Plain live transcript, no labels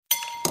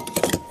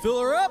Fill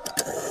her up.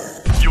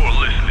 You're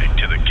listening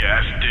to the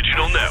Gas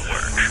Digital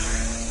Network.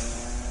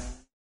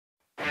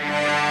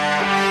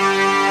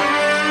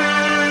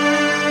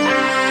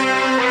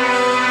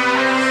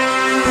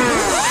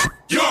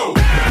 Yo!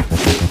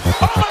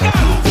 Oh my God!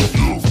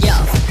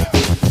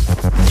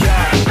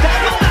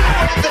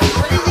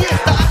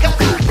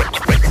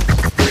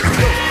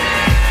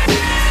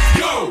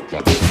 Yo.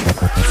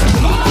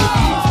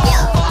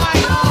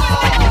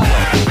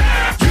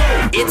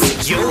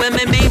 It's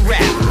YoMMA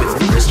Rap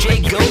with Louis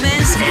J.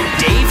 Gomez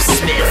and Dave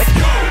Smith.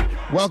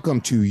 Welcome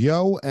to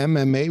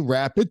YoMMA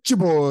Rap. It's your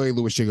boy,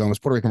 Louis J. Gomez,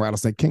 Puerto Rican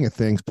Rattlesnake, King of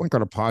Things, point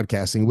guard of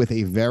podcasting with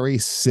a very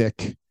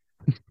sick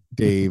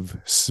Dave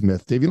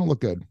Smith. Dave, you don't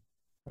look good.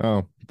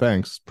 Oh,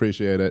 thanks.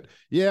 Appreciate it.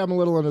 Yeah, I'm a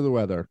little under the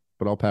weather,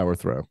 but I'll power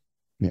through.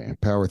 Yeah,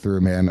 power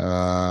through, man.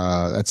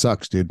 That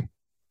sucks, dude.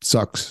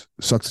 Sucks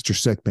that you're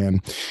sick,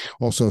 man.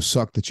 Also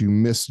sucked that you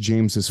missed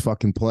James's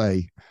fucking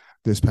play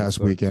this past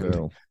weekend.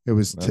 Too. It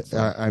was, the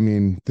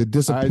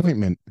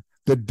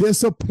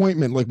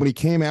disappointment. Like when he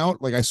came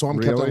out, like I saw him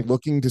kept on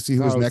looking to see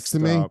who was next to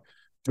me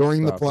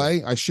during the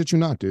play. I shit you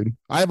not, dude.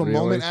 I have a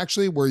moment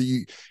actually where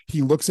he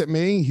looks at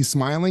me, he's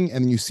smiling,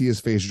 and then you see his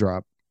face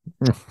drop.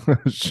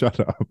 Shut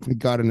up. He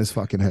got in his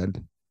fucking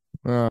head.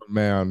 Oh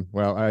man.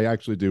 Well, I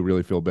actually do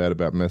really feel bad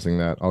about missing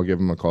that. I'll give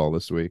him a call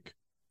this week.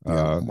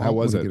 How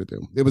was it?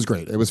 It was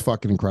great. It was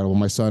fucking incredible.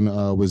 My son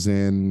was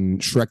in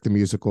Shrek the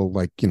Musical,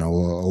 like, you know,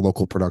 a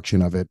local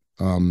production of it.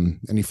 And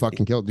he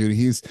fucking killed, dude.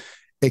 He's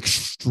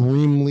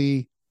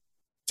extremely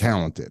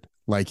talented.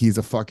 Like he's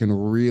a fucking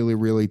really,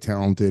 really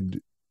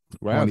talented.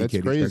 Wow, that's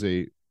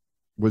crazy.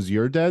 Was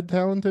your dad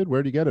talented?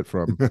 Where'd you get it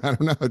from? I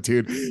don't know,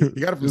 dude. You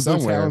got it from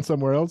somewhere. Talent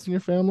somewhere else in your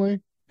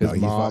family? His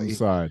mom's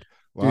side.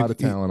 A lot of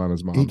talent on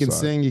his mom's side. He can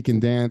sing, he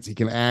can dance, he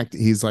can act.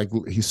 He's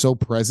so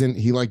present.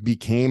 He like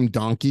became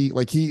Donkey.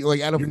 Like he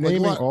like out of You're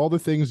naming all the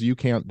things you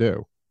can't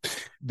do.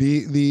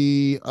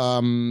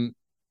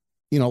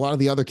 You know, a lot of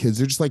the other kids,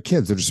 they're just like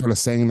kids. They're just sort of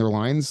saying their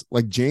lines.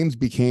 Like James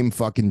became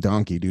fucking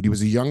Donkey, dude. He was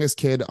the youngest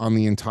kid on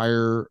the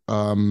entire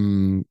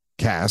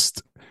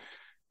cast.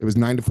 It was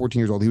 9 to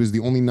 14 years old. He was the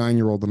only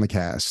 9-year-old on the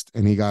cast,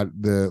 and he got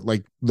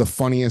the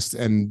funniest.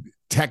 And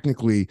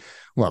technically,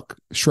 look,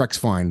 Shrek's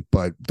fine,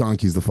 but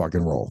Donkey's the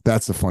fucking role.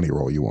 That's the funny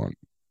role you want.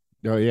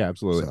 Oh yeah,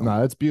 absolutely. So, no,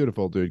 that's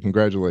beautiful, dude.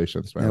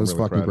 Congratulations, man. That was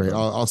really fucking great.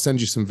 I'll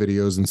send you some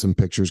videos and some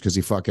pictures because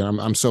he fucking.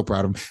 I'm so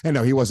proud of him. And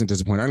no, he wasn't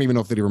disappointed. I don't even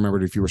know if he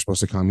remembered if you were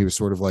supposed to come. He was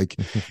sort of like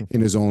in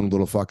his own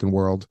little fucking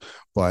world,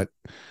 but.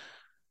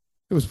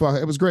 It was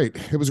great.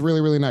 It was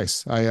really, really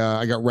nice.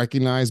 I got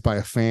recognized by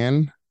a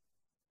fan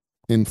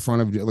in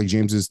front of, like,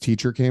 James's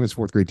teacher came, his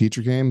 4th grade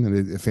teacher came,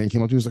 and a fan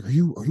came up to me, was like, are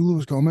you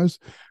Louis Gomez?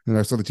 And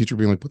I saw the teacher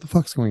being like, what the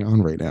fuck's going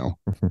on right now?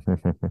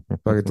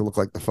 I get to look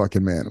like the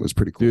fucking man. It was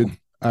pretty cool.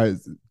 Dude,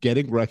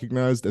 getting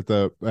recognized at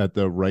the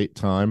right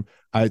time.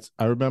 I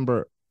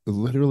remember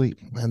literally,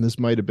 man, this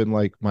might have been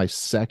like my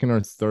 2nd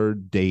or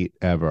 3rd date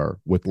ever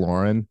with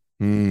Lauren.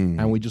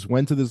 And we just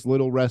went to this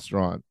little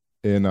restaurant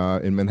in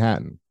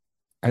Manhattan.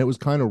 And it was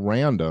kind of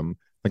random.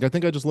 Like, I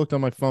think I just looked on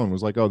my phone,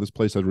 was like, oh, this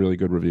place has really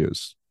good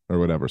reviews or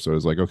whatever. So it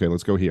was like, okay,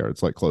 let's go here.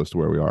 It's like close to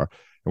where we are.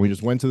 And we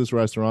just went to this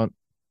restaurant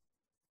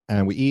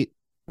and we eat.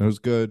 It was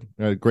good.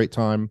 We had a great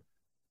time.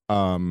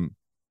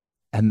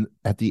 And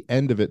at the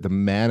end of it, the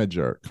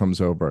manager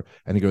comes over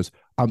and he goes,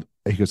 I'm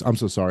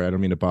so sorry. I don't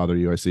mean to bother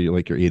you. I see you,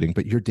 like, you're eating,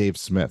 but you're Dave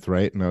Smith,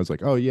 right? And I was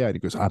like, oh yeah. And he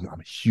goes, I'm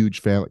a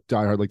huge fan, like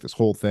diehard, like this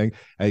whole thing.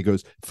 And he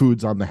goes,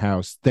 food's on the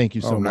house. Thank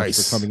you so much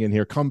for coming in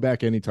here. Come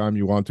back anytime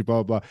you want to,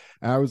 blah, blah, blah.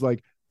 And I was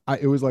like,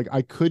 it was like,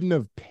 I couldn't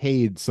have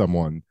paid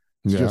someone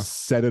to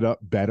just set it up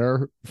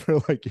better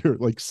for like your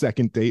like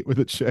 2nd date with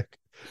a chick.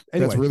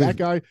 Anyway,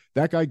 really,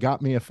 that guy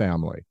got me a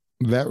family.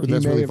 That's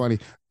really funny.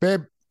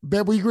 Babe,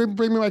 will you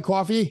bring me my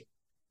coffee?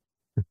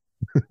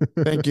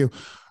 Thank you.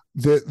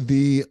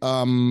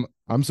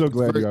 I'm so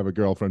glad you have a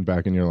girlfriend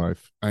back in your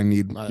life. I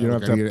need a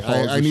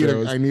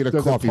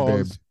coffee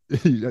babe.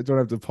 I don't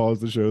have to pause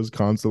the shows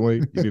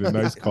constantly. You need a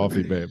nice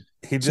coffee babe.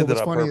 He did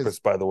that on purpose,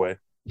 by the way.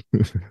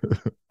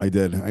 I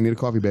did. I need a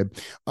coffee babe.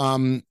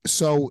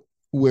 So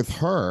with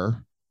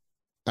her,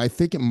 I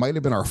think it might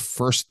have been our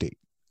first date.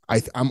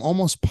 I'm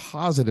almost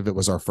positive it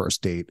was our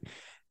first date.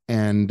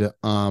 And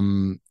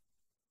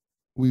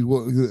we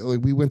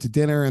went to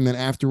dinner, and then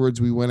afterwards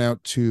we went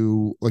out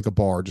to like a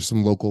bar, just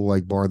some local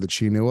like bar that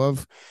she knew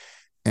of.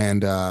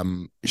 And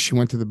she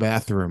went to the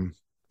bathroom.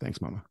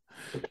 Thanks, Mama.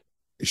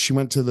 She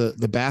went to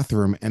the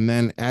bathroom, and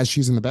then as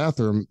she's in the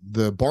bathroom,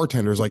 the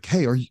bartender's like,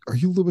 hey, are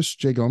you Louis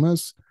J.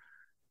 Gomez?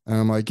 And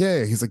I'm like,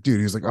 yeah. He's like,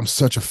 dude, I'm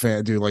such a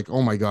fan, dude. Like,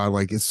 oh my God,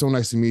 like, it's so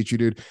nice to meet you,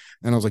 dude.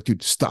 And I was like,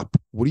 dude, stop.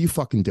 What are you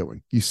fucking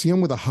doing? You see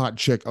him with a hot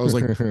chick. I was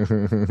like,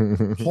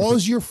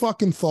 pause your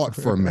fucking thought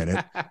for a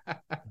minute.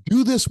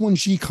 Do this when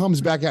she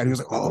comes back out. He was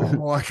like, oh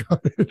my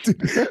God.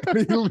 Dude.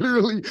 He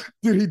literally,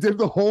 dude, he did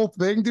the whole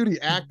thing, dude. He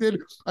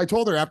acted. I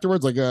told her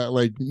afterwards, like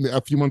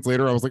a few months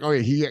later, I was like, oh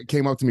yeah, he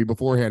came up to me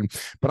beforehand,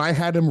 but I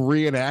had him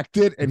reenact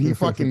it, and he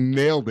fucking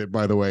nailed it,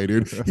 by the way,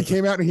 dude. He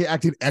came out and he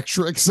acted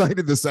extra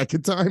excited the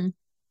second time.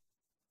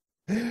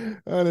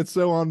 And it's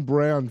so on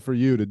brand for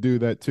you to do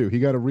that too. He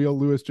got a real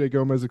Luis J.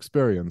 Gomez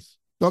experience.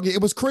 Okay,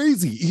 it was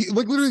crazy.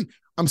 Like literally,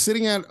 I'm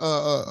sitting at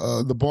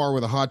the bar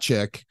with a hot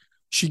chick.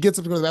 She gets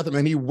up to go to the bathroom,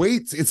 and he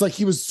waits. It's like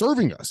he was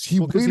serving us. He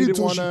waited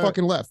until she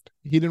fucking left.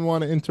 He didn't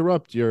want to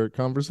interrupt your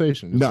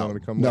conversation. No,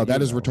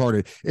 that is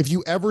retarded. If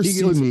you ever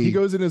see me, he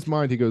goes in his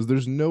mind. He goes,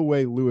 "There's no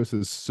way Luis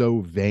is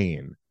so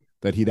vain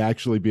that he'd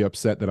actually be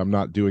upset that I'm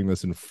not doing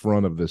this in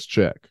front of this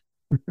chick."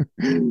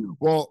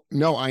 Well,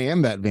 no, I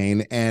am that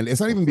vain, and it's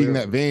not even being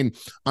that vain.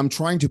 I'm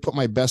trying to put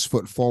my best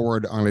foot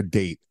forward on a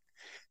date,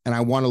 and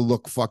I want to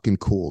look fucking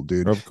cool,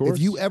 dude. Of course.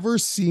 If you ever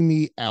see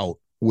me out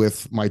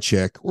with my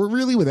chick, or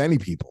really with any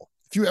people,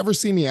 if you ever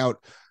see me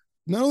out,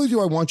 not only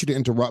do I want you to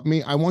interrupt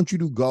me, I want you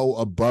to go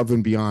above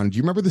and beyond. Do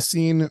you remember the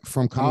scene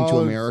from Coming to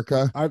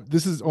America?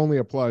 This is only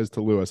applies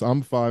to Lewis.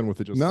 I'm fine with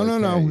it. Just no.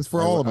 Hey, it's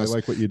for all of us. I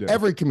like what you do.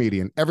 Every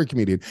comedian.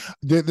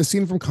 The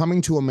scene from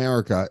Coming to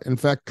America. In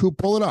fact, Coop,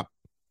 pull it up.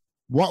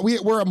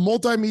 We're a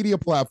multimedia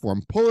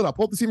platform. Pull it up.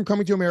 Pull up the scene from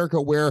Coming to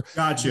America where.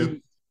 Got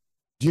you.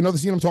 Do you know the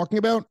scene I'm talking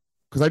about?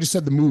 Because I just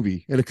said the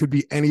movie, and it could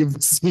be any of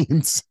the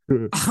scenes.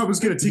 I was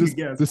going to take a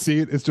guess. The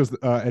scene, it's just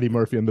Eddie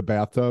Murphy in the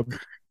bathtub.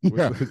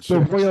 Yeah,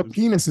 the royal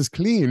penis is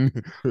clean.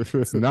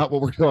 It's not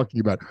what we're talking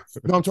about.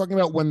 No, I'm talking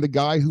about when the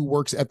guy who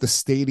works at the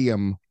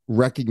stadium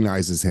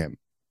recognizes him,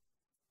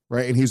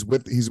 right? And he's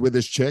with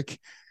his chick,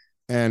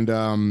 and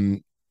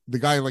the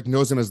guy like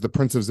knows him as the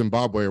Prince of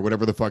Zimbabwe or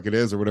whatever the fuck it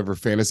is, or whatever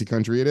fantasy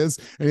country it is,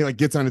 and he like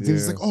gets on it. Yeah.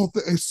 He's like, "Oh,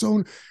 it's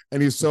so,"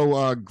 and he's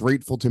so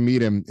grateful to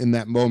meet him in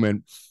that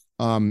moment.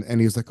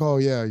 And he's like, "Oh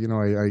yeah,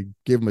 I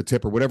gave him a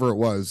tip or whatever it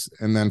was,"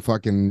 and then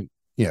fucking.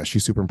 Yeah,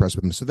 she's super impressed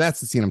with him. So that's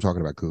the scene I'm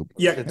talking about, Coop.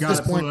 Yeah, got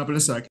it. Pull it up in a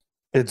sec.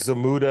 It's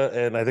Zamuda,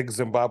 and I think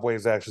Zimbabwe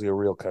is actually a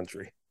real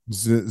country.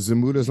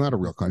 Zamuda is not a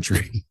real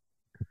country.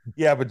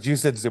 Yeah, but you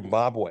said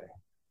Zimbabwe.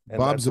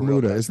 Bob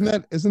Zamuda.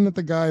 Isn't that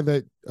the guy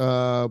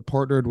that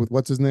partnered with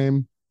what's his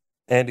name?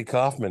 Andy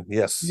Kaufman,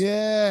 yes.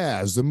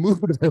 Yeah,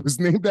 Zamuda. It was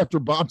named after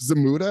Bob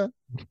Zamuda.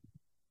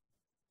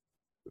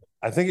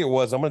 I think it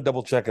was. I'm going to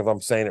double check if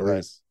I'm saying it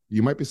right.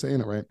 You might be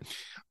saying it right.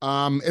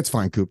 It's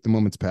fine, Coop. The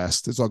moment's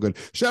passed. It's all good.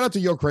 Shout out to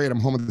Yo Crate. I'm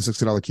home with the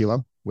 $60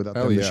 kilo. Without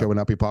them, the show would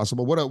not be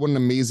possible. What an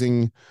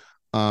amazing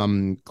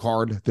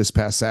card this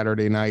past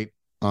Saturday night.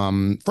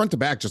 Front to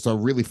back, just a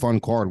really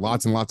fun card.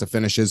 Lots and lots of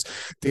finishes.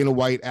 Dana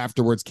White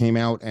afterwards came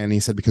out and he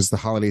said because of the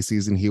holiday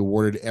season, he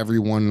awarded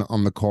everyone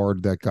on the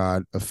card that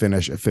got a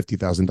finish a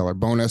 $50,000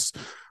 bonus,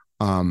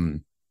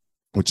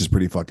 which is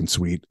pretty fucking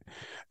sweet.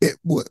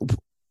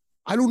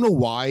 I don't know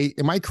why.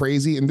 Am I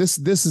crazy? And this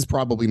is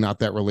probably not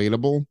that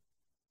relatable,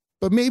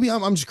 but maybe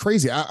I'm just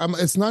crazy.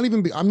 It's not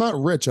even. I'm not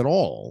rich at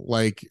all.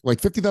 Like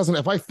 50,000.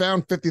 If I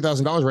found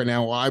 $50,000 right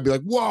now, I'd be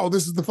like, whoa,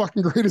 this is the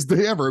fucking greatest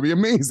day ever. It'd be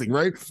amazing,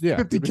 right? Yeah,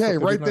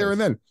 50K right there and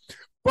then.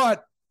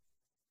 But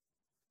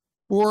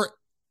for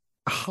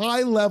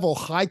high level,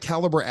 high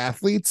caliber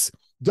athletes,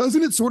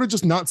 doesn't it sort of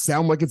just not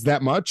sound like it's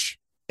that much?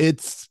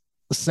 It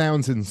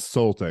sounds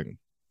insulting.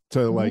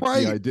 To like the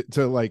idea,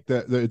 to like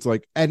that, it's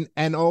like, and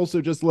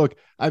also just look.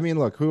 I mean,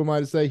 look, who am I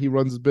to say he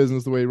runs his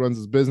business the way he runs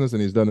his business,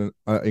 and he's done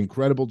an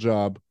incredible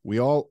job. We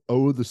all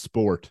owe the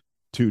sport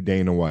to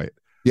Dana White.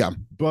 Yeah,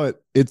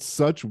 but it's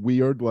such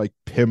weird, like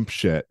pimp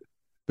shit.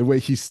 The way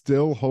he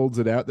still holds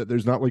it out that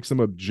there's not like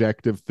some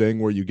objective thing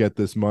where you get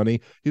this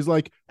money. He's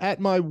like, at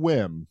my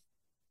whim,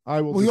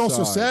 I will. Well, he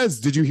also says,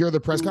 "Did you hear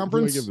the press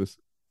conference?"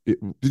 Did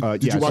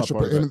you watch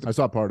it? I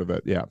saw part of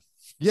it. Yeah.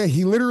 Yeah,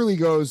 he literally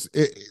goes,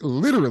 hey,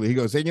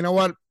 you know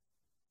what?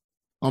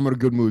 I'm in a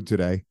good mood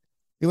today.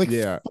 You're like,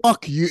 yeah.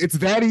 Fuck you. It's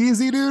that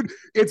easy, dude.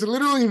 It's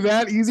literally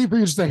that easy for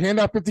you just to hand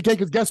out 50K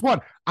because guess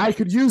what? I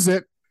could use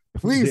it.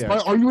 Please,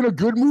 are you in a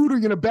good mood or are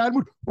you in a bad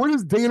mood? What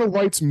is Dana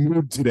White's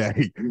mood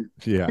today?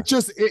 Yeah.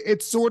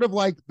 It's sort of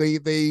like they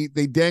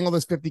dangle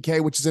this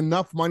 50K, which is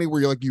enough money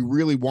where you're like, you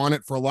really want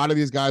it. For a lot of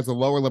these guys, the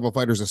lower level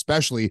fighters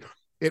especially,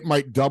 it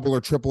might double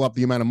or triple up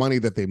the amount of money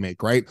that they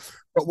make, right?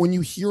 But when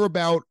you hear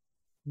about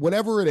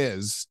whatever it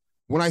is,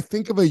 when I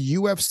think of a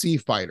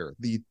UFC fighter,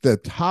 the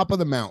top of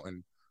the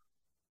mountain,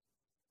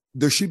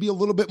 there should be a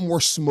little bit more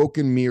smoke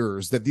and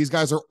mirrors that these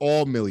guys are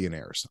all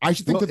millionaires. I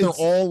should think that they're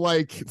all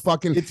like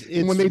fucking, it's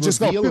when they just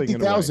go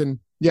 50,000.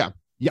 Yeah.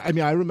 Yeah. I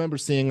mean, I remember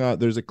seeing,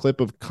 there's a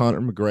clip of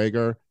Conor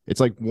McGregor. It's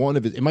like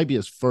it might be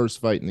his first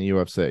fight in the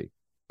UFC.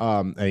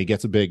 And he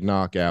gets a big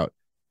knockout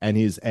and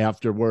he's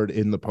afterward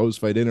in the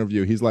post-fight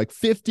interview. He's like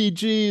 50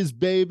 G's,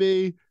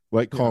 baby.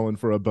 Like calling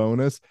for a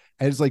bonus.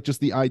 And it's like just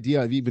the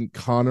idea of even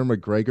Conor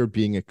McGregor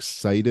being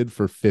excited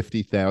for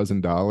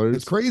 $50,000.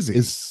 It's crazy.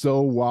 Is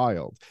so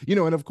wild.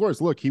 And of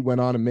course, look, he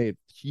went on and made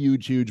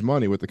huge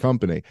money with the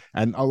company.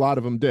 And a lot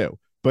of them do.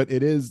 But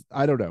it is,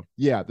 I don't know.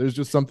 Yeah, there's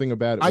just something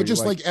about it. I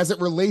just like, as it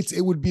relates,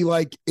 it would be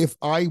like if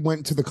I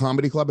went to the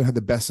comedy club and had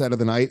the best set of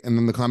the night, and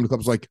then the comedy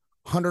club was like,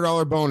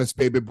 $100 bonus,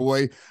 baby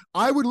boy.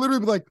 I would literally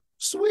be like,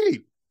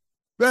 sweet.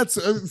 That's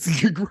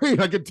great.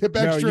 I could tip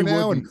extra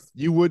now. And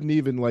you wouldn't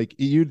even like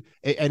and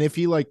if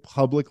he like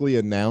publicly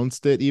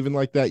announced it, even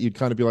like that, you'd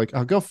kind of be like,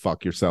 oh, go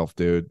fuck yourself,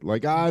 dude.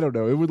 Like, I don't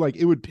know.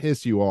 It would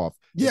piss you off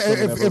Yeah, someone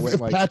if, ever if, went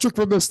if like, Patrick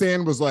from the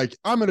stand was like,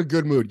 I'm in a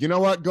good mood. You know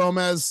what,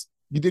 Gomez?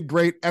 You did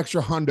great,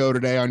 extra hundo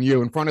today on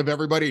you in front of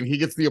everybody, and he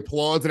gets the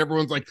applause, and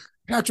everyone's like,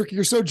 Patrick,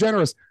 you're so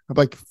generous. I'm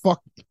like,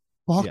 fuck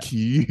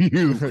you,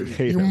 you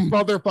hate him.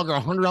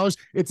 motherfucker. $100,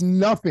 it's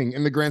nothing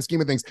in the grand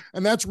scheme of things.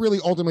 And that's really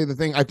ultimately the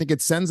thing. I think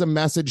it sends a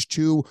message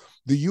to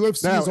the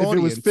UFC's Now, if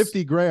audience. it was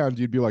 50 grand,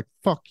 you'd be like,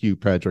 fuck you,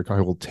 Patrick.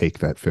 I will take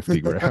that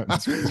 50 grand.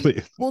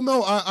 Please. Well,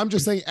 no, I'm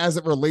just saying as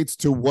it relates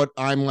to what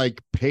I'm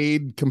like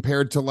paid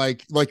compared to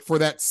like for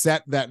that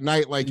set that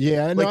night. Like,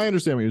 Yeah, no, like, I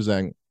understand what you're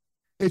saying.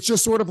 it's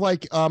just sort of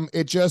like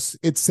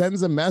it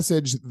sends a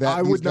message that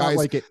I would not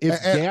like it if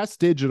and- Gas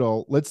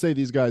Digital, let's say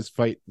these guys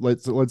fight,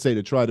 let's say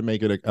to try to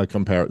make it a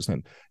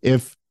comparison,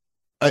 if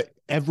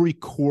every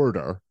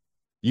quarter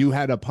you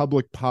had a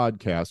public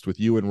podcast with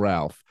you and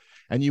Ralph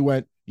and you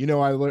went,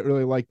 I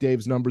really like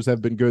Dave's numbers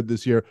have been good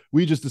this year,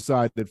 we just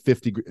decided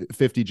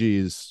 50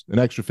 G's, an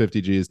extra 50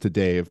 G's to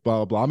Dave,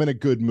 blah blah, I'm in a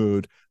good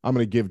mood, I'm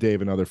going to give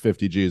Dave another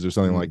 50 G's or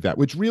something like that,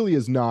 which really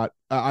is not,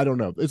 I don't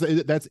know,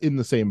 that's in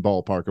the same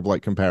ballpark of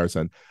like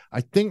comparison.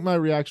 I think my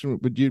reaction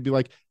would, you'd be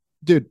like,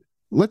 dude,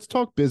 let's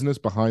talk business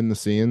behind the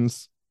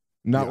scenes,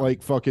 not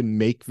like fucking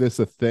make this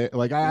a thing.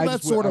 Like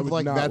that's sort of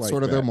like that's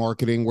sort of their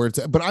marketing where it's,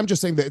 but I'm just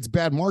saying that it's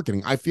bad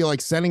marketing. I feel like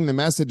sending the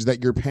message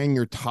that you're paying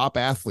your top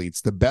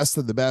athletes, the best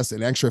of the best,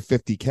 an extra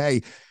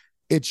 50K.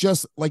 It's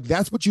just like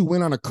that's what you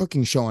win on a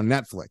cooking show on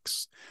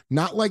Netflix,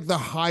 not like the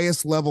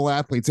highest level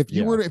athletes. If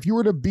you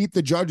were to beat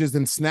the judges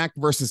in Snack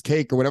versus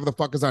Cake or whatever the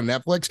fuck is on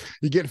Netflix,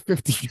 you get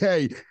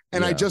 50K.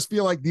 And I just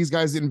feel like these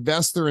guys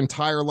invest their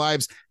entire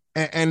lives.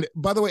 And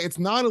by the way, it's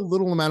not a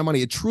little amount of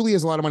money. It truly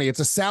is a lot of money.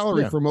 It's a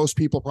salary for most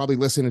people probably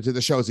listening to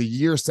the show. It's a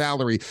year's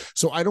salary.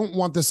 So I don't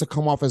want this to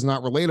come off as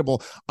not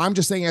relatable. I'm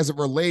just saying as it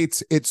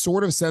relates, it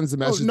sort of sends the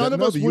message that the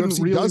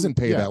UFC doesn't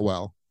pay that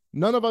well.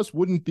 None of us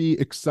wouldn't be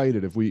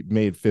excited if we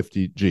made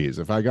 50 G's.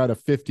 If I got a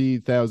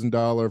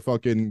 $50,000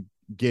 fucking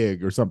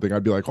gig or something,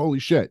 I'd be like, holy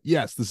shit,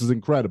 yes, this is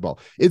incredible.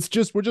 It's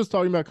just, we're just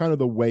talking about kind of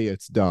the way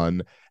it's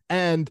done.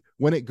 And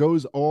when it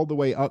goes all the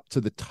way up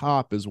to the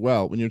top as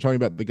well, when you're talking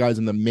about the guys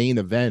in the main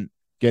event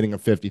getting a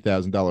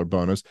 $50,000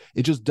 bonus,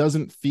 it just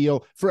doesn't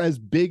feel, for as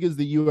big as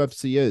the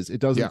UFC is, it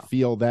doesn't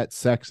feel that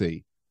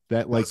sexy.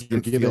 That like you're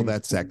giving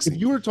that sexy.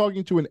 If you were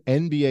talking to an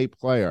NBA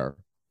player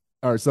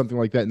or something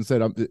like that and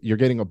said, you're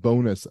getting a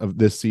bonus of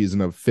this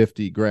season of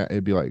 50 grand,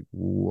 it'd be like,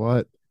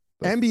 what?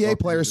 NBA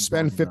players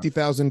spend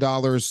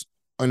 $50,000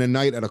 on a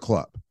night at a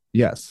club.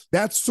 Yes.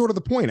 That's sort of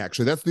the point,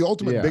 actually. That's the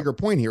ultimate bigger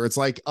point here. It's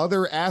like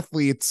other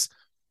athletes,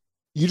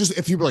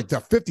 if you were like the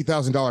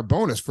 $50,000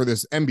 bonus for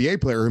this NBA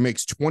player who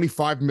makes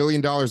 $25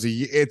 million a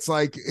year, it's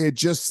like, it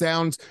just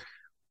sounds,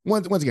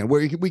 once again,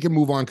 we can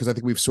move on because I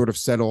think we've sort of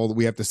said all that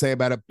we have to say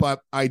about it. But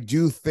I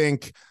do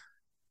think,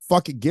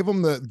 fuck it, give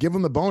them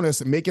the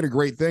bonus and make it a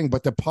great thing.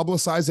 But to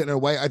publicize it in a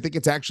way, I think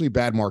it's actually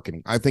bad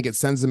marketing. I think it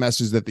sends the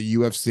message that the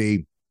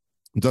UFC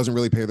doesn't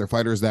really pay their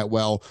fighters that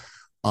well.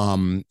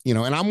 And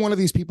I'm one of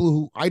these people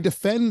who I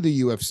defend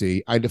the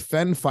UFC, I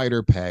defend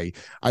fighter pay,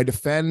 I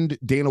defend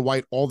Dana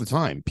White all the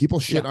time. People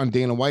shit on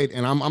Dana White,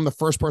 and I'm the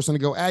first person to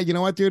go, you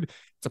know what, dude?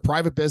 It's a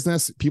private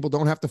business. People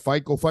don't have to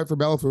fight. Go fight for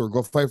Bellator or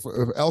go fight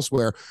for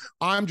elsewhere.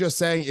 I'm just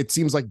saying it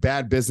seems like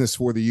bad business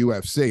for the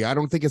UFC. I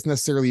don't think it's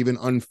necessarily even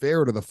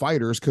unfair to the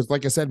fighters because,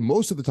 like I said,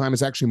 most of the time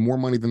it's actually more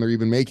money than they're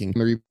even making.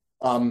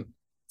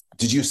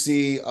 Did you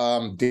see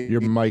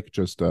your mic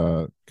just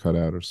cut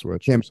out or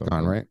switched? Cam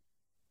on, right?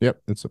 Yep,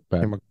 it's a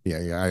back.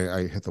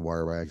 I hit the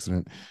wire by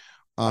accident.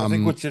 I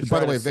think what you're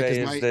trying to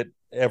say is that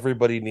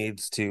everybody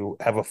needs to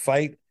have a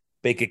fight,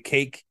 bake a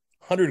cake,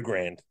 100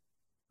 grand.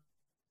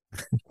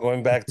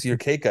 Going back to your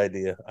cake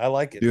idea, I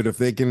like it,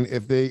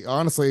 dude.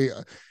 Honestly,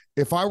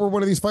 if I were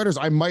one of these fighters,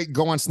 I might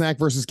go on Snack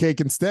versus Cake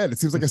instead. It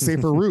seems like a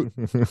safer route,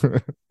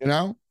 you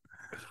know.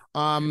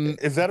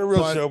 Is that a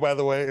real show, by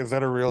the way? Is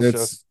that a real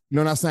show?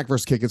 No, not Snack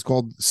versus Cake. It's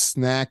called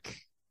Snack.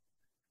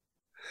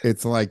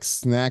 It's like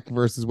Snack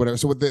versus whatever.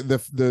 So with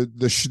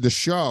the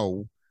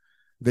show,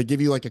 they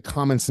give you like a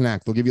common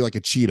snack. They'll give you like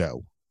a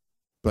Cheeto.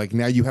 Like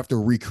now you have to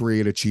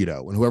recreate a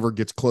Cheeto, and whoever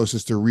gets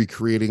closest to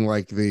recreating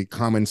like the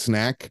common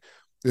snack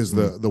is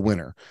the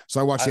winner. So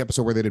I watched the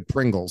episode where they did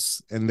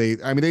Pringles, and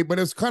but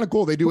it's kind of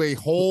cool. They do a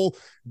whole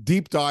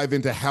deep dive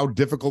into how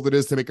difficult it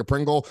is to make a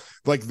Pringle,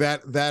 like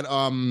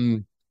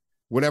that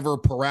whatever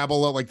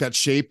parabola, like that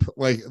shape,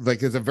 like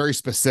it's a very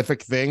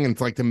specific thing, and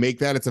it's like to make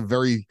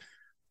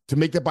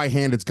that by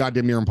hand, it's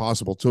goddamn near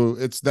impossible. So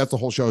that's the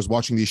whole show, is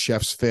watching these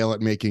chefs fail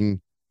at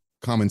making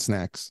common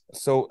snacks.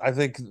 So I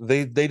think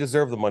they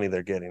deserve the money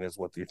they're getting, is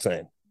what you're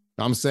saying.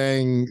 I'm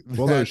saying,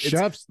 well, the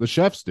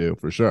chefs do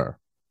for sure.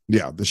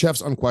 Yeah, the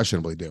chefs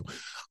unquestionably do.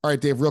 All right,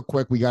 Dave, real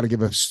quick, we got to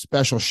give a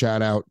special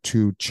shout out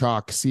to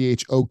Choq,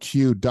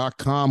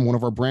 CHOQ.com, one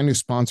of our brand new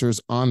sponsors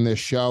on this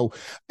show.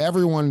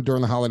 Everyone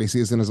during the holiday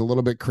season is a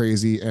little bit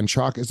crazy, and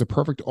Choq is a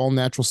perfect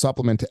all-natural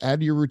supplement to add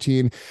to your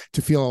routine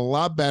to feel a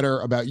lot better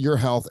about your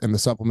health and the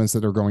supplements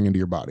that are going into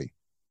your body.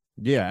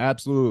 Yeah,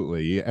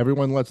 absolutely.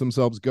 Everyone lets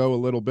themselves go a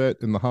little bit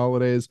in the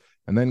holidays,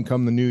 and then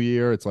come the new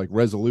year, it's like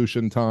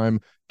resolution time.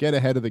 Get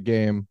ahead of the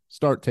game.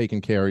 Start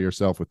taking care of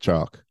yourself with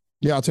Choq.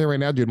 Yeah, I'll tell you right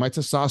now, dude, my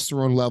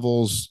testosterone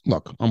levels,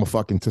 look, I'm a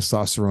fucking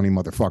testosterone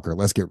motherfucker.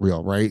 Let's get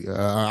real, right?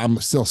 I'm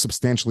still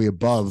substantially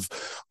above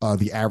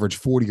the average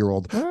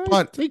 40-year-old.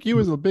 But take you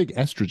as a big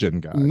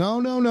estrogen guy.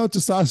 No.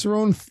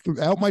 Testosterone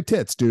out my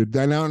tits, dude.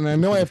 I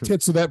know I have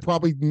tits, so that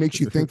probably makes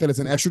you think that it's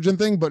an estrogen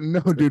thing. But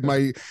no, dude,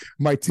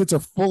 my tits are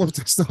full of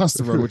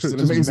testosterone, which is an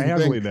amazing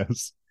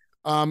manliness.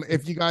 thing.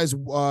 If you guys, I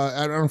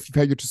don't know if you've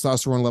had your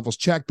testosterone levels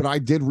checked, but I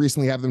did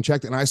recently have them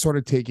checked, and I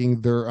started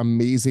taking their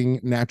amazing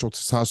natural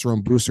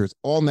testosterone boosters,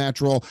 all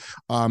natural.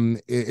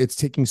 It's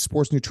taking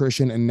sports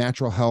nutrition and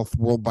natural health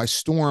world by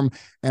storm.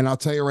 And I'll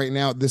tell you right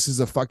now, this is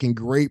a fucking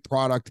great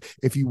product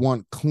if you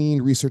want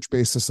clean,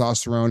 research-based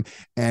testosterone.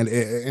 And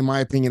in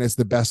my opinion, it's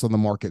the best on the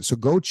market. So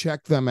go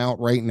check them out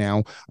right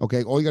now.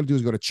 Okay. All you got to do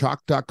is go to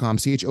choq.com,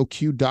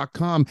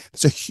 CHOQ.com.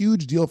 It's a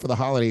huge deal for the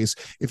holidays.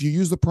 If you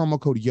use the promo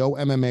code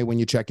YoMMA when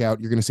you check out,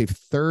 you're going to save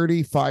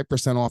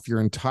 35% off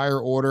your entire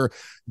order.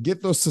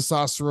 Get those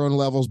testosterone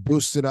levels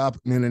boosted up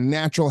in a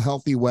natural,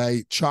 healthy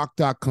way.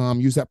 Choq.com.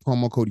 Use that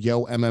promo code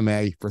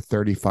YoMMA for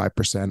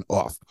 35%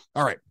 off.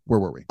 All right, where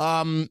were we?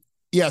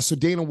 Yeah, so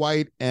Dana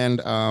White and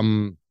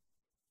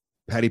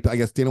Patty, I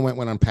guess Dana White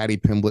went on Patty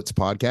Pimblett's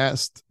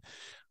podcast.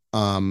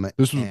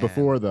 This was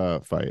before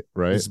the fight,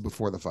 right? This is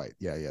before the fight.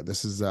 Yeah.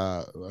 This is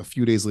a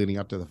few days leading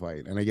up to the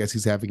fight, and I guess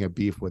he's having a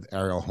beef with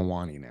Ariel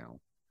Helwani now.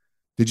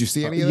 Did you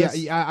see any of this?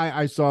 Yeah,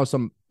 I saw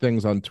some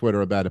things on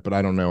Twitter about it, but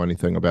I don't know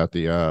anything about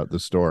the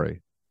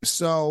story.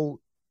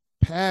 So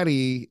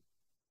Patty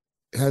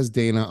has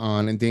Dana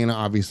on, and Dana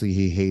obviously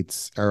he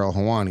hates Ariel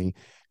Helwani,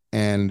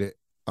 and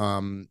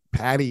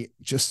Patty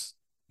just,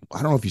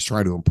 I don't know if he's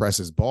trying to impress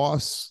his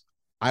boss.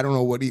 I don't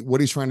know what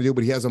he's trying to do,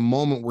 but he has a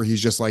moment where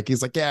he's like,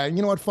 yeah,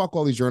 you know what? Fuck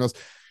all these journalists.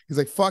 He's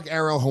like, fuck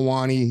Ariel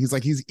Helwani. He's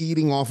like, he's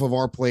eating off of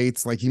our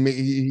plates. Like he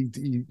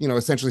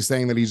essentially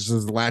saying that he's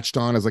just latched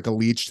on as like a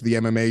leech to the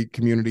MMA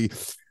community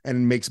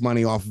and makes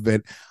money off of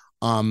it.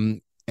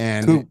 And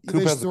Coop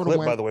has a clip,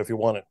 by the way, if you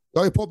want it.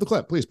 Oh, you pull up the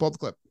clip. Please pull up the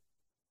clip.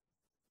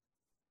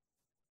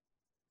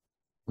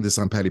 This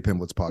on Patty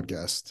Pimblett's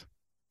podcast.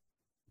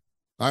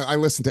 I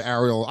listen to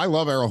Ariel. I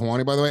love Ariel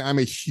Helwani, by the way. I'm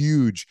a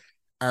huge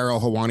Ariel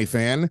Helwani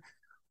fan.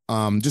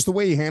 Just the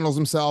way he handles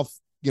himself.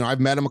 You know,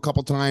 I've met him a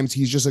couple times.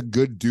 He's just a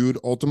good dude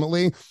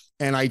ultimately.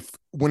 And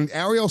when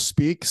Ariel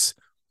speaks,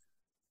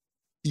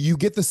 you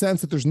get the sense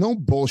that there's no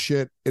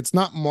bullshit. It's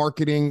not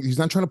marketing. He's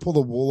not trying to pull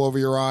the wool over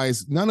your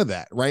eyes. None of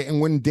that. Right.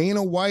 And when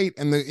Dana White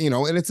and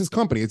and it's his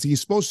company,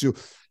 he's supposed to,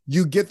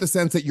 you get the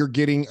sense that you're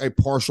getting a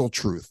partial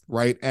truth.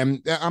 Right.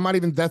 And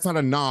that's not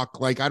a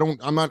knock. Like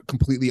I'm not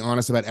completely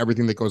honest about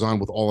everything that goes on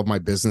with all of my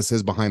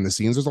businesses behind the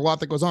scenes. There's a lot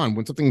that goes on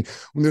when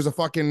there's a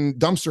fucking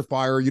dumpster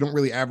fire, you don't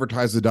really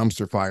advertise the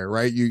dumpster fire.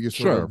 Right. You're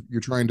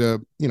trying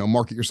to,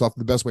 market yourself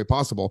the best way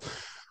possible.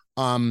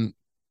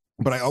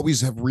 But I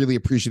always have really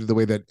appreciated the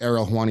way that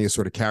Ariel Helwani has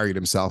sort of carried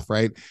himself.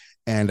 Right.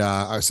 And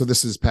so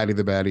this is Patty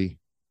the Baddie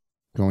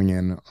going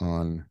in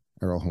on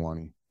Ariel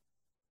Helwani.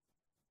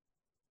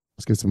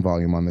 Let's get some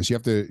volume on this. You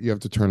have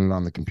to turn it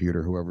on the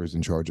computer, whoever is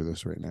in charge of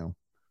this right now.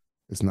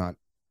 It's not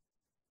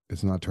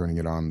turning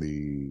it on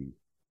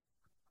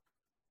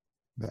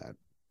that.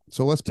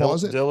 So let's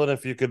pause it. Dylan,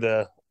 if you could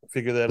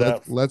figure that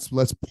out.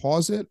 Let's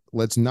pause it.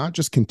 Let's not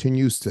just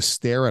continue to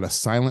stare at a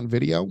silent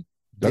video.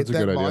 That's a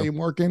good idea. Volume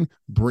working.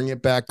 Bring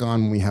it back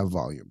on when we have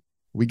volume.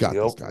 We got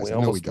this, guys. We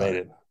almost made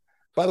it.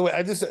 By the way,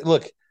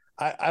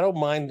 I don't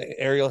mind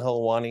Ariel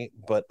Helwani,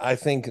 but I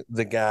think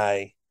the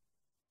guy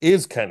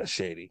is kind of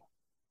shady.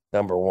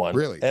 Number one,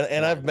 really,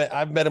 and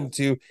I've met him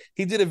too.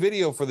 He did a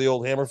video for the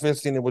old Hammer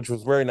Fisting, which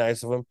was very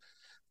nice of him.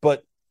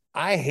 But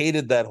I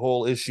hated that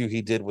whole issue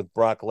he did with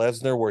Brock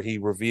Lesnar, where he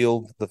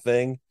revealed the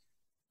thing.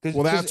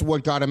 Well, that's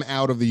what got him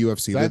out of the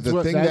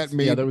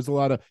UFC. There was a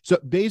lot of. So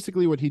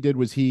basically, what he did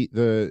was he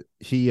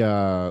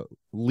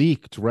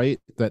leaked, right,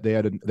 that they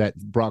had that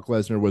Brock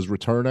Lesnar was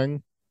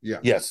returning. Yeah.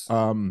 Yes.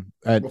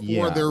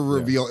 Before their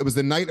reveal, it was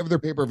the night of their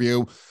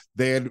pay-per-view.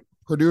 They had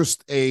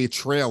produced a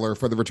trailer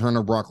for the return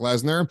of Brock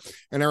Lesnar,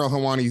 and Ariel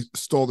Helwani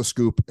stole the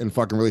scoop and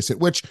fucking released it.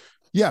 Which,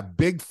 yeah,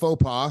 big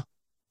faux pas.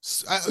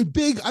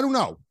 I don't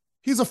know.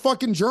 He's a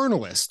fucking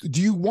journalist.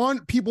 Do you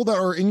want people that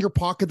are in your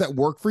pocket that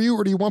work for you,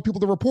 or do you want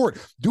people to report?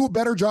 Do a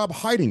better job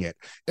hiding it.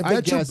 If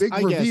that's your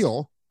big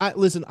reveal.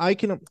 Listen,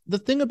 the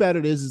thing about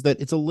it is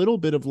that it's a little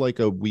bit of like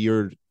a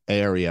weird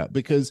area,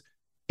 because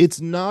it's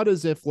not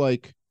as if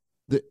like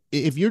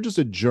if you're just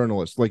a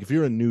journalist, like if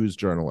you're a news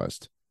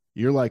journalist,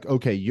 you're like,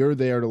 okay, you're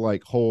there to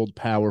like hold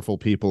powerful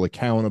people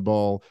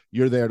accountable.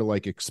 You're there to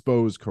like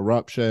expose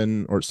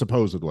corruption, or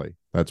supposedly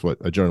that's what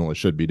a journalist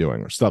should be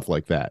doing, or stuff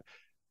like that.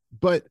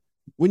 But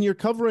when you're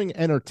covering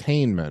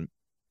entertainment,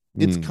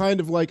 it's kind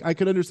of like, I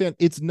could understand.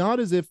 It's not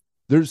as if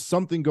there's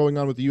something going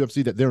on with the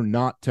UFC that they're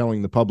not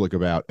telling the public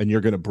about, and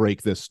you're going to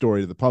break this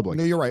story to the public.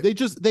 No, you're right.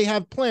 They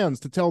have plans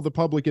to tell the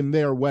public in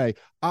their way.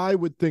 I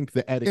would think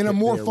the etiquette in a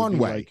more fun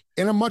way, like,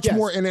 in a much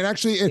more, and it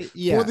actually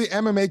for the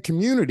MMA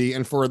community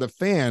and for the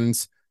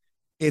fans,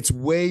 it's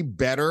way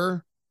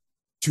better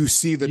to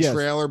see the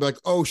trailer, be like,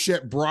 oh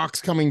shit,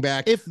 Brock's coming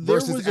back. If there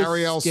versus was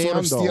Ariel sort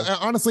of steal.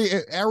 Honestly,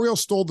 Ariel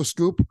stole the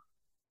scoop.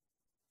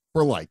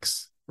 for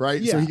likes.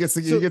 Right. Yeah. So he gets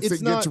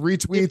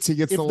retweets. He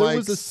gets the likes. If there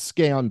was a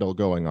scandal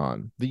going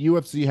on, the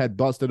UFC had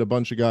busted a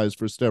bunch of guys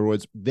for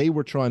steroids. They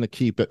were trying to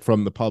keep it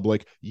from the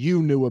public.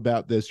 You knew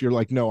about this. You're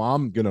like, no,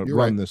 I'm going to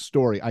run this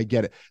story. I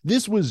get it.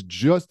 This was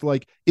just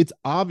like, it's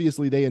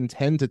obviously they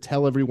intend to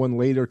tell everyone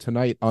later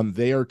tonight on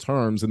their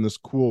terms in this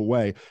cool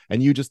way.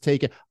 And you just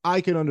take it.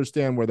 I can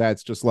understand where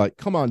that's just like,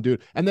 come on,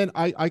 dude. And then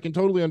I can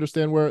totally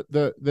understand where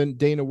then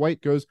Dana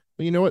White goes,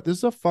 well, you know what? This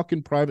is a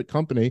fucking private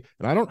company,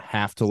 and I don't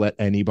have to let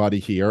anybody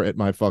here at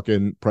my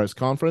fucking press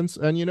conference.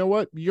 And you know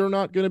what? You're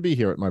not going to be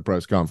here at my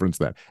press conference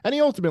then. And he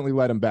ultimately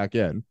let him back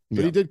in,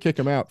 but he did kick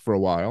him out for a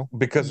while.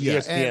 Because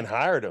ESPN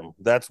hired him.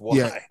 That's why.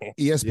 Yeah,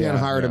 ESPN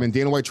hired him, and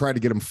Dana White tried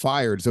to get him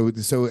fired. So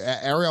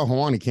Ariel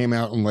Helwani came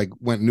out and like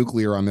went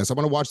nuclear on this. I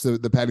want to watch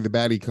the Patty the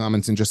Batty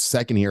comments in just a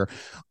second here.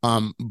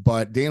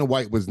 But Dana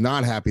White was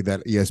not happy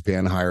that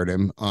ESPN hired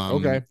him.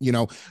 Okay. You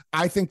know,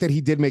 I think that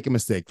he did make a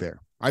mistake there.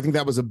 I think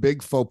that was a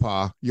big faux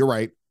pas. You're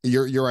right.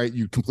 You're right.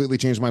 You completely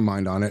changed my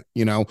mind on it.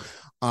 You know,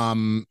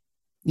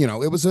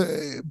 it was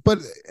but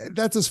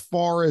that's as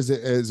far as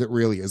it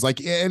really is. Like,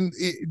 and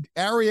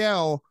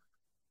Ariel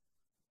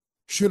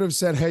should have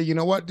said, hey, you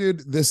know what,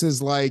 dude, this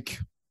is like,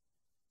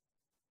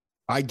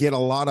 I get a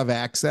lot of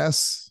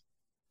access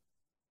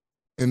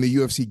and the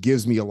UFC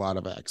gives me a lot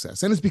of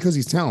access. And it's because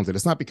he's talented.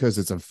 It's not because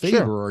it's a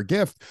favor or a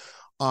gift.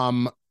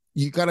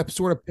 You got to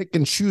sort of pick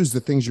and choose the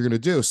things you're going to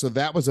do. So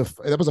that was a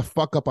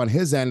fuck up on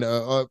his end.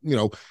 You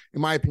know,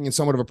 in my opinion,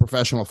 somewhat of a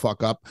professional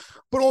fuck up,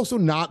 but also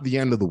not the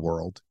end of the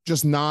world.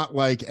 Just not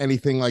like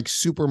anything like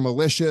super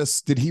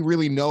malicious. Did he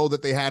really know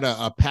that they had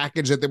a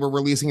package that they were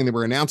releasing and they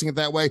were announcing it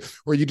that way?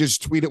 Or you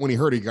just tweet it when he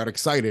heard it, he got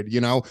excited, you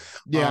know?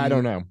 Yeah, I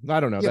don't know.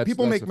 Yeah,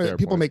 people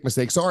make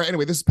mistakes. So, all right,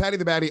 anyway, this is Patty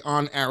the Batty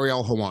on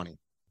Ariel Helwani.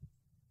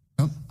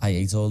 I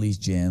hate all these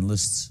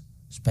journalists,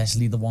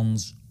 especially the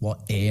ones what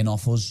earn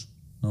off us.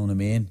 Know what I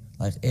mean?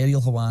 Like Ariel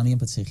Helwani in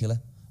particular,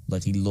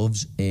 like he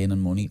loves earning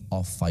money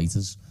off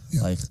fighters.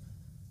 Yeah. Like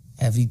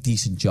every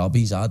decent job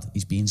he's had,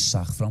 he's been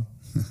sacked from.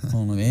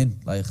 Know what I mean?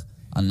 Like,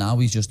 and now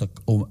he's just a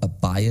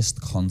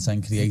biased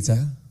content creator.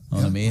 Know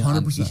what I mean? 100%.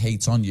 And he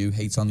hates on you,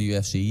 hates on the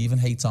UFC, even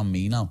hates on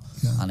me now.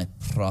 Yeah. And it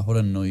proper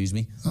annoys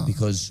me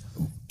because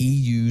he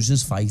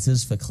uses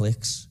fighters for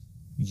clicks,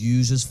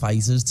 uses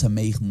fighters to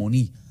make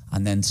money,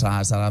 and then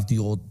tries to have the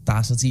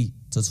audacity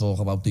to talk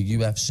about the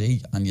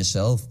UFC and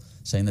yourself,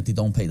 saying that they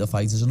don't pay the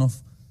fighters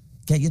enough.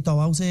 Get your dough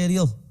out,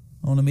 Ariel.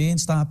 Know what I mean?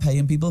 Start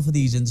paying people for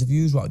these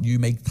interviews, what you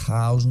make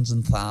thousands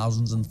and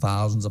thousands and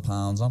thousands of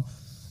pounds on.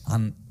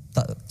 And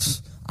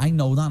I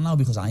know that now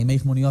because I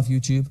make money off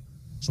YouTube.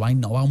 So I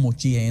know how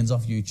much he earns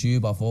off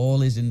YouTube, off all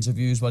his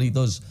interviews, what he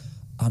does.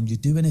 You're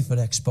doing it for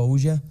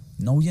exposure.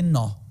 No, you're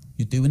not.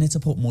 You're doing it to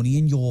put money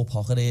in your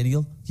pocket,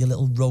 Ariel, you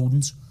little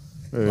rodent.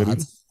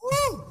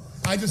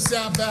 I just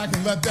sat back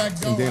and let that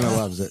go. And Dana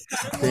loves it.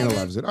 Dana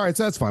loves it. All right,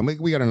 so that's fine.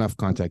 We got enough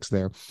context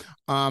there.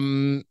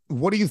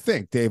 What do you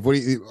think, Dave?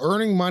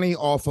 Earning money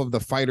off of the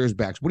fighters'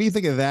 backs? What do you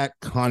think of that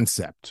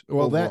concept?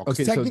 Well,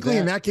 technically,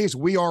 in that case,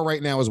 we are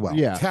right now as well.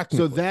 Yeah.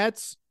 So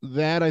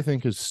that I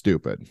think is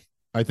stupid.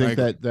 I think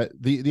that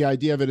the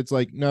idea of it's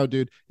like, no,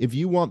 dude, if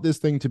you want this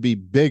thing to be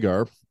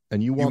bigger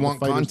and you want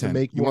the fighters content to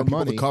make more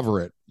money, to cover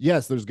it.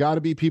 Yes, there's got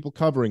to be people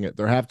covering it.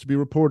 There have to be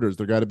reporters.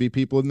 There got to be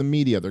people in the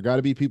media. There got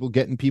to be people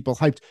getting people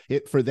hyped.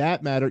 For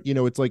that matter, you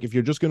know, it's like if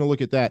you're just going to look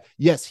at that,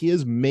 yes, he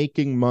is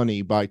making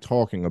money by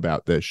talking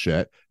about this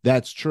shit.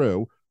 That's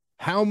true.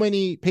 How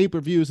many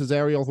pay-per-views has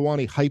Ariel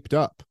Helwani hyped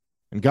up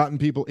and gotten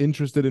people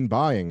interested in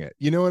buying it?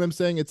 You know what I'm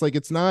saying? It's like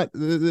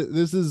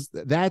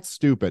that's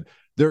stupid.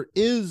 There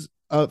is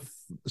a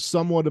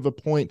somewhat of a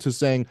point to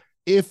saying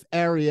if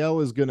Ariel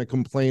is going to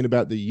complain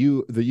about the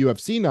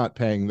UFC not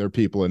paying their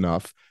people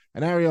enough,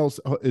 and Ariel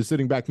is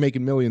sitting back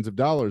making millions of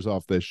dollars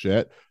off this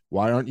shit,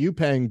 why aren't you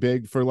paying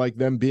big for like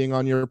them being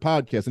on your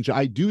podcast? And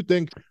I do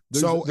think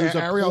there's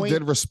Ariel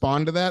did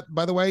respond to that,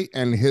 by the way,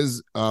 and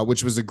his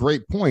which was a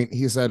great point.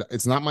 He said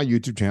it's not my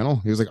YouTube channel.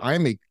 He was like,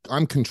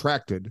 I'm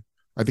contracted.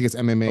 I think it's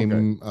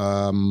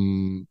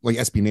MMA, like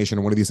SB Nation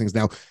or one of these things.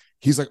 Now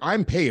he's like,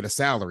 I'm paid a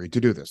salary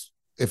to do this.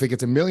 If it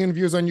gets 1 million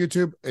views on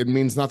YouTube, it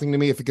means nothing to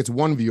me. If it gets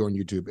 1 view on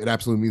YouTube, it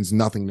absolutely means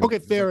nothing to me. Okay,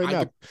 fair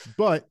enough.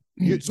 But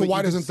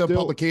why doesn't the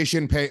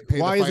publication pay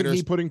why the fighters? Isn't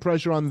he putting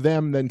pressure on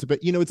them then to pay?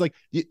 You know, it's like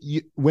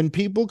when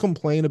people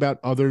complain about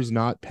others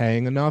not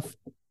paying enough,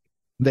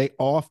 they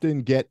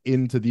often get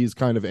into these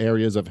kind of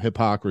areas of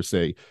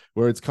hypocrisy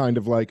where it's kind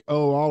of like,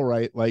 oh, all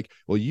right, like,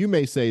 well, you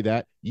may say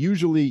that.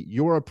 Usually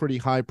you're a pretty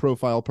high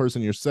profile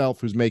person yourself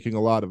who's making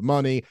a lot of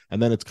money.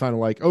 And then it's kind of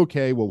like,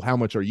 okay, well, how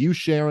much are you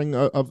sharing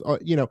of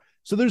you know?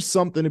 So there's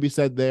something to be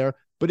said there.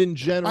 But in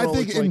general, I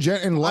think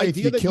in life,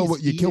 you kill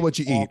what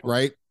you eat,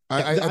 right?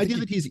 The idea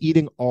that he's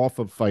eating off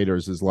of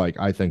fighters is like,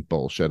 I think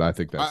bullshit. I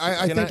think that's.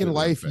 I think in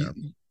life,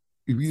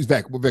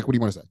 Vic, what do you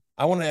want to say?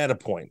 I want to add a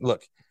point.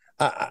 Look,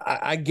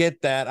 I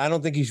get that. I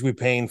don't think he should be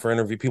paying for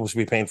interviews. People should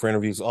be paying for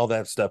interviews, all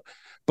that stuff.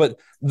 But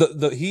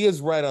he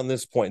is right on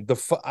this point.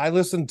 I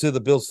listened to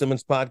the Bill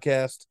Simmons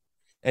podcast,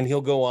 and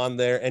he'll go on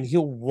there and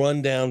he'll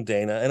run down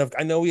Dana. And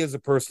I know he has a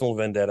personal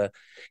vendetta.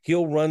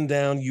 He'll run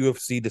down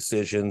UFC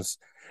decisions,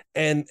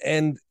 and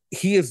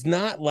he is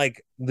not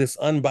like this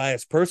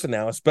unbiased person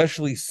now,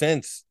 especially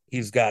since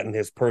he's gotten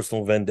his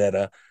personal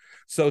vendetta.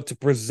 So to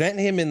present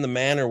him in the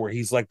manner where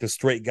he's like the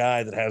straight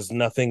guy that has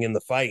nothing in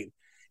the fight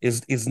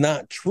is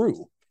not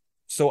true.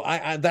 So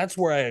I that's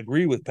where I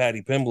agree with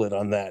Patty Pimblett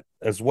on that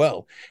as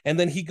well. And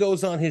then he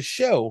goes on his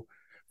show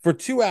for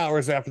 2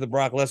 hours after the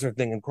Brock Lesnar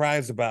thing and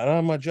cries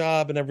about my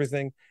job and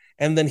everything.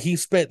 And then he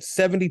spent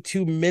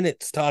 72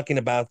 minutes talking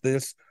about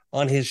this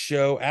on his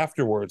show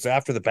afterwards,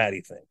 after the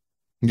Patty thing.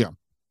 Yeah.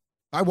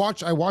 I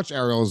watched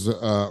Ariel's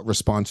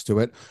response to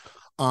it.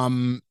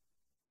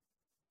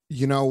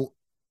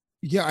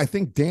 Yeah, I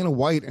think Dana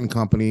White and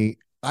company,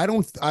 I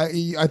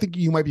think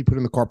you might be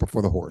putting the cart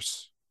before the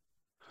horse.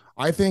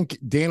 I think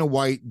Dana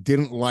White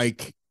didn't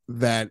like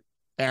that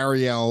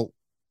Ariel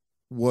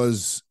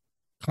was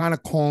kind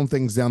of calling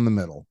things down the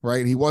middle,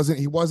 right? He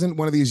wasn't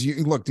one of these,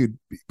 look, dude,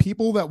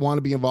 people that want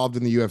to be involved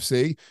in the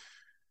UFC,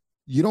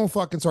 you don't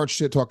fucking start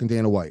shit talking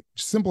Dana White.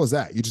 Simple as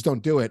that. You just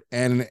don't do it.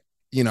 And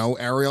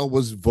Ariel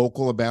was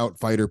vocal about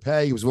fighter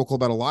pay. He was vocal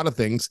about a lot of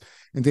things.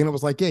 And Dana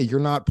was like, hey, you're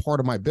not part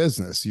of my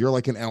business. You're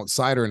like an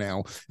outsider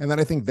now. And then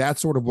I think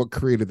that's sort of what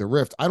created the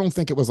rift. I don't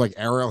think it was like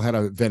Ariel had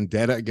a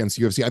vendetta against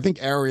UFC. I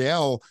think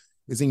Ariel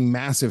is a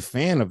massive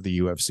fan of the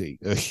UFC,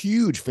 a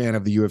huge fan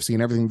of the UFC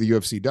and everything the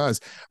UFC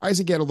does. I used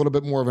to get a little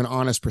bit more of an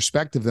honest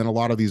perspective than a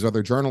lot of these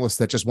other journalists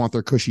that just want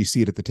their cushy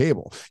seat at the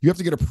table. You have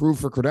to get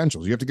approved for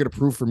credentials. You have to get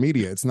approved for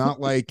media. It's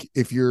not like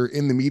if you're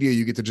in the media,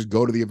 you get to just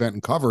go to the event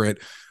and cover it.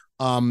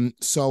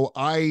 So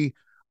I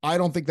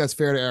don't think that's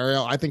fair to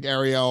Ariel. I think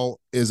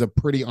Ariel is a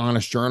pretty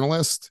honest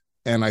journalist,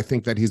 and I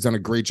think that he's done a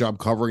great job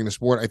covering the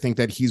sport. I think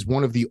that he's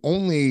one of the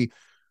only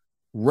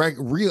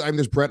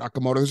there's Brett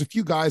Okamoto. There's a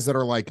few guys that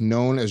are like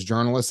known as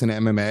journalists in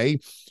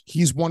MMA.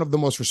 He's one of the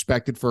most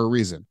respected for a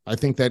reason. I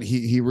think that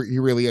he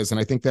really is,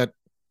 and I think that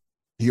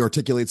he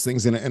articulates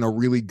things in a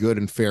really good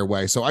and fair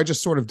way. So I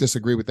just sort of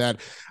disagree with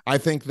that. I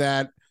think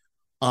that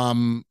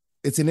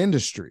it's an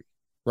industry.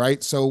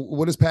 Right. So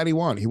what does Patty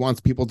want? He wants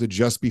people to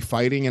just be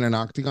fighting in an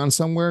octagon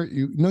somewhere.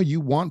 You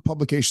want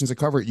publications to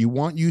cover it. You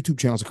want YouTube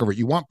channels to cover it.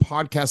 You want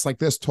podcasts like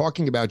this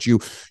talking about you.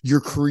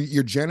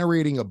 You're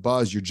generating a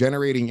buzz. You're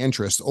generating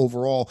interest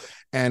overall.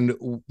 And,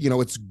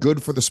 it's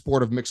good for the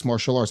sport of mixed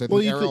martial arts. I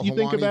think you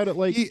think about it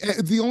like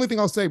the only thing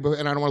I'll say,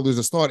 and I don't want to lose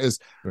this thought, is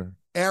sure.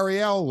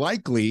 Ariel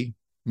likely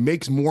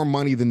makes more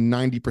money than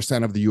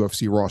 90% of the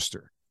UFC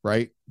roster.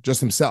 Right. Just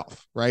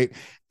himself. Right.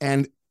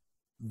 And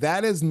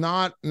that is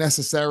not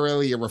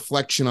necessarily a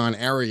reflection on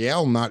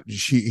Ariel.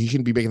 He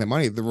shouldn't be making that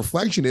money. The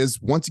reflection is,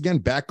 once again,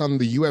 back on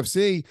the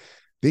UFC,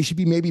 they should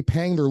be maybe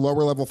paying their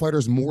lower level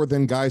fighters more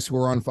than guys who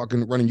are on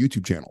fucking running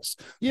YouTube channels.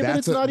 Yeah,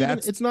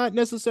 but it's not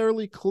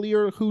necessarily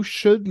clear who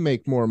should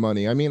make more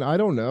money. I mean, I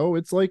don't know.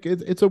 It's like,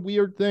 it's a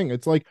weird thing.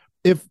 It's like,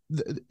 if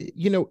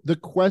the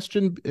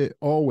question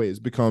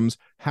always becomes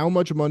how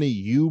much money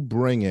you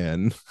bring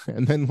in,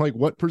 and then like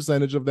what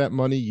percentage of that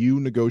money you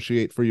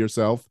negotiate for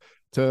yourself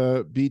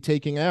to be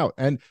taking out.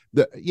 And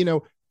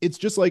it's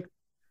just like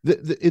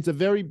it's a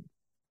very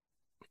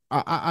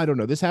I don't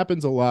know, this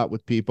happens a lot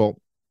with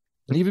people,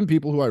 and even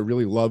people who I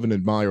really love and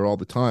admire all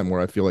the time, where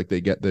I feel like they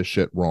get this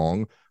shit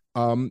wrong.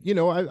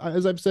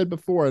 As I've said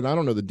before, and I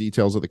don't know the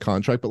details of the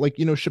contract, but like,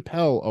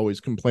 Chappelle always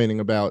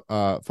complaining about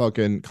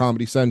fucking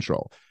Comedy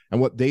Central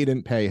and what they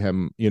didn't pay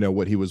him,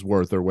 what he was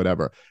worth or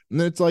whatever. And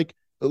then it's like,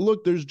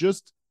 look,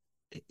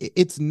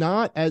 it's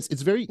not as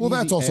it's very well.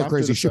 That's also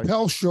crazy.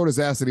 Chappelle showed his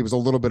ass that he was a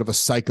little bit of a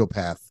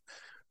psychopath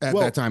at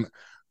that time.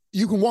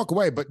 You can walk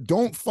away, but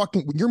don't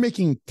when you're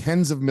making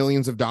tens of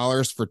millions of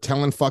dollars for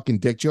telling fucking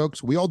dick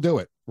jokes. We all do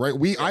it, right?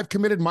 I've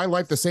committed my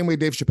life the same way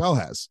Dave Chappelle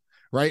has,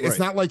 right? It's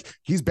not like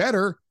he's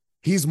better.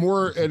 He's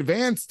more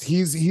advanced.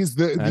 He's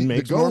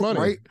the more money,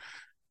 right?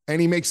 And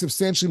he makes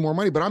substantially more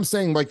money. But I'm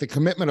saying, like, the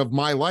commitment of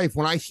my life,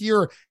 when I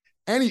hear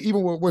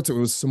it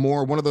was some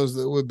more, one of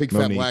those big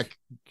fat black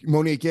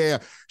Monique. Yeah.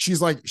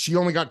 She's like, she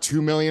only got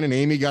 2 million and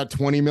Amy got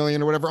 20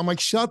 million or whatever. I'm like,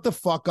 shut the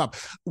fuck up.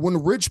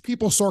 When rich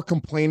people start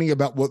complaining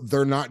about what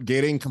they're not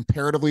getting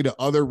comparatively to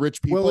other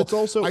rich people, it's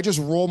also, I just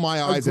roll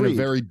my eyes in a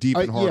very deep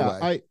and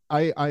hard way.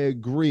 I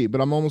agree,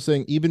 but I'm almost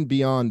saying even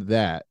beyond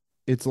that,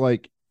 it's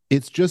like,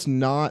 it's just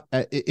not,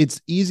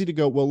 it's easy to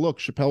go, well, look,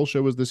 Chappelle's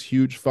show was this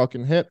huge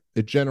fucking hit.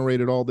 It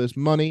generated all this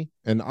money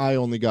and I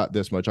only got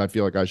this much. I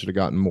feel like I should have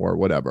gotten more,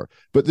 whatever.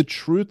 But the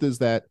truth is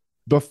that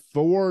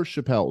before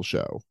Chappelle's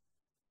show,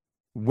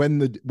 when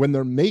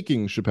they're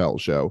making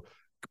Chappelle's show,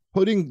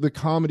 putting the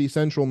Comedy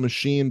Central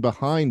machine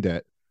behind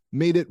it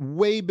made it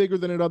way bigger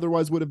than it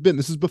otherwise would have been.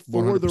 This is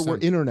before 100%. There were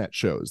internet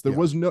shows. There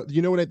was no,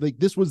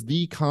 this was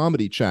the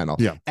Comedy Channel.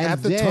 Yeah. And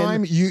at the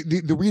time,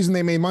 the reason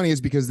they made money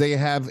is because they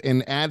have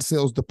an ad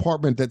sales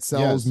department that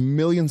sells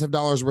millions of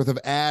dollars worth of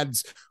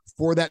ads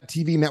for that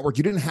TV network.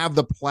 You didn't have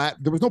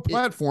there was no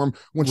platform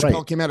when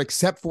Chappelle came out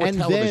except for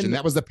television.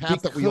 That was the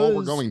path that we all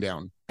were going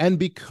down. And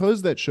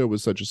because that show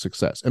was such a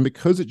success, and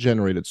because it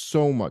generated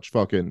so much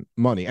fucking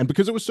money, and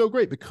because it was so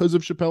great, because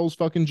of Chappelle's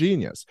fucking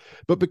genius,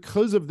 but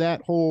because of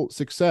that whole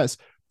success,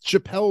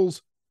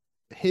 Chappelle's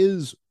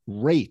his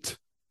rate,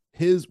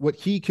 what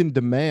he can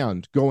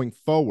demand going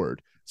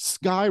forward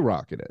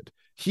skyrocketed.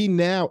 He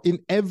now, in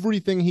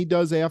everything he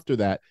does after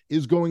that,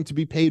 is going to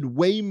be paid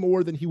way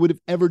more than he would have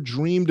ever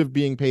dreamed of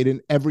being paid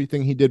in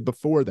everything he did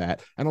before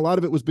that. And a lot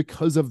of it was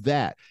because of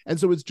that. And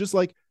so it's just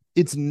like,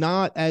 it's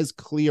not as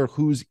clear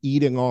who's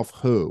eating off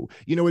who.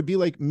 You know, it'd be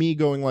like me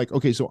going like,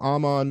 okay, so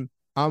I'm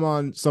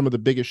on some of the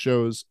biggest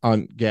shows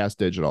on Gas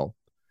Digital.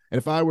 And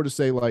if I were to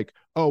say like,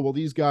 oh, well,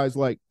 these guys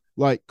like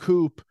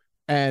Coop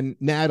and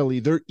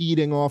Natalie, they're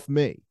eating off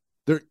me.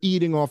 They're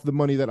eating off the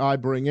money that I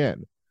bring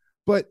in.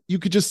 But you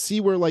could just see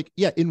where, like,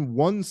 yeah, in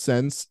one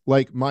sense,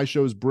 like my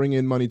shows bring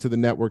in money to the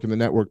network and the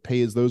network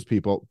pays those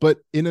people. But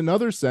in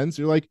another sense,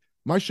 you're like,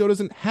 my show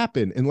doesn't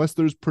happen unless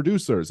there's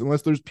producers,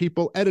 unless there's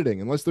people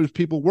editing, unless there's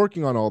people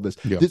working on all this.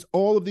 Yeah.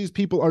 All of these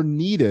people are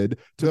needed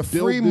to build the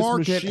free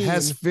market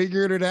has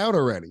figured it out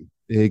already.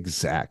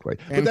 Exactly.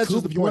 And but that's Coop,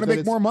 just if you want to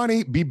make more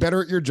money, be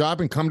better at your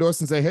job and come to us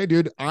and say, hey,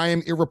 dude, I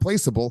am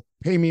irreplaceable.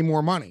 Pay me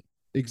more money.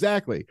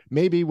 Exactly.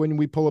 Maybe when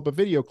we pull up a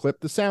video clip,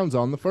 the sound's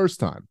on the first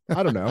time.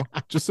 I don't know.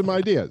 Just some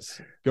ideas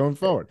going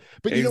forward.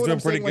 But you know what I'm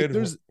saying? Like,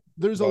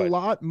 there's a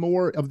lot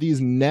more of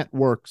these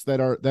networks that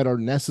are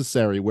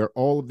necessary where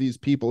all of these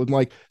people, and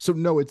like, so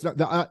no, it's not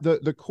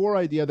the core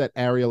idea that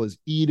Ariel is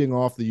eating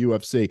off the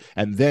UFC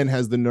and then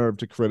has the nerve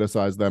to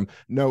criticize them.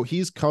 No,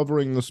 he's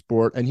covering the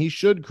sport and he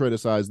should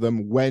criticize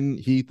them when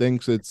he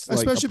thinks it's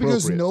especially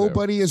because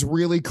nobody is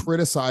really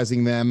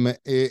criticizing them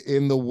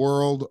in the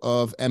world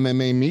of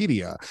MMA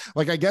media.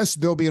 Like, I guess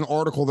there'll be an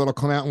article that'll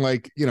come out in,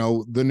 like, you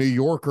know, the New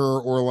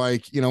Yorker or,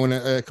 like, you know, in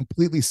a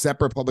completely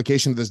separate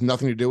publication that has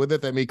nothing to do with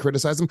it that may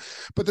criticize them.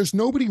 But there's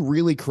nobody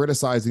really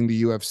criticizing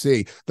the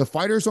UFC. The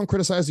fighters don't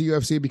criticize the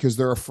UFC because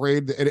they're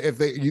afraid that if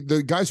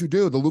the guys who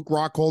do, the Luke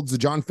Rockholds, the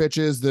John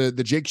Fitches, the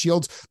Jake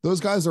Shields, those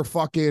guys are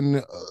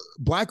fucking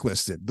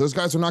blacklisted. Those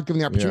guys are not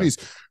given the opportunities.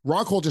 Yeah.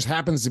 Rockhold just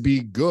happens to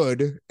be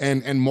good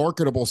and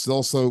marketable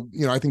still. So,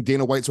 you know, I think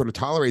Dana White sort of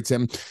tolerates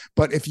him.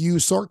 But if you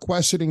start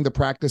questioning the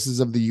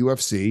practices of the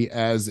UFC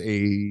as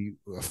a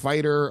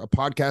fighter, a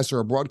podcaster,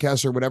 a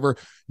broadcaster, whatever,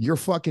 you're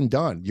fucking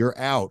done. You're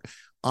out.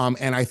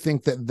 And I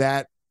think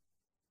that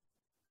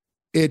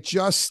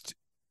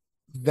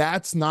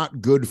that's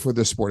not good for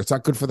the sport. It's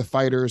not good for the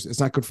fighters. It's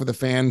not good for the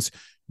fans.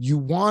 You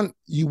want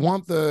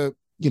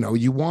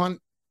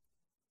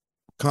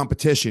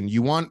competition.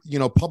 You want, you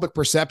know, public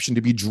perception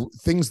to be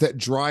things that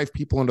drive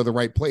people into the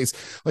right place.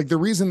 Like the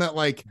reason that,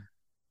 like,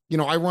 you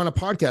know, I run a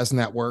podcast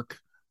network.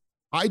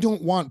 I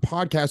don't want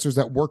podcasters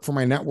that work for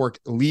my network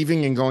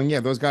leaving and going,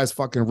 yeah, those guys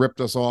fucking ripped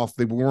us off.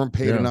 We weren't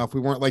paid enough. We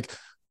weren't like,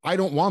 I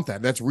don't want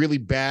that. That's really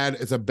bad.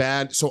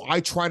 So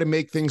I try to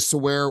make things to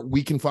where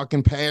we can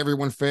fucking pay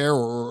everyone fair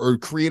or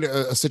create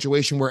a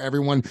situation where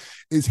everyone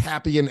is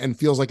happy and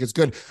feels like it's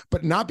good,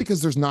 but not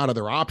because there's not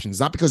other options.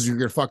 Not because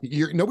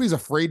nobody's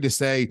afraid to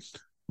say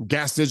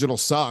Gas Digital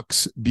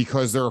sucks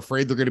because they're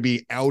afraid they're going to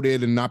be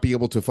outed and not be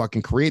able to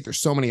fucking create.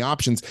 There's so many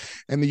options.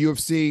 And the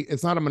UFC,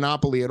 it's not a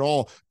monopoly at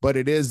all, but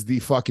it is the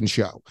fucking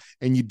show.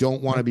 And you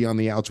don't want to be on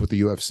the outs with the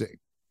UFC.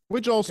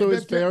 Which also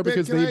is fair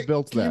because they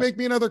built that. Can you make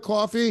me another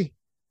coffee?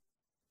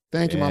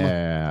 Thank you, Mama.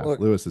 Yeah,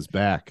 Lewis is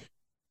back.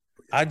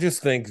 I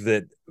just think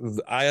that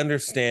I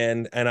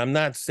understand, and I'm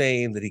not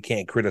saying that he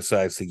can't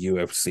criticize the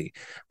UFC,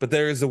 but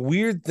there is a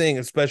weird thing,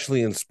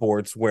 especially in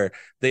sports, where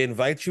they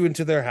invite you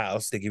into their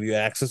house, they give you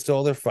access to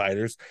all their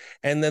fighters,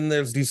 and then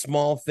there's these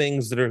small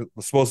things that are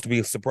supposed to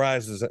be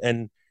surprises,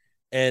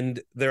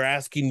 and they're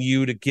asking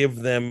you to give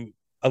them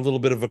a little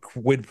bit of a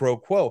quid pro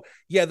quo.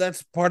 Yeah,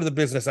 that's part of the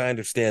business. I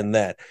understand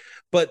that.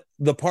 But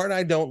the part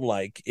I don't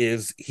like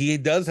is he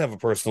does have a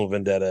personal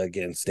vendetta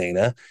against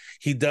Dana.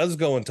 He does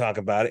go and talk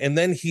about it. And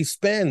then he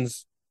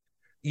spends,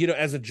 you know,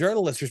 as a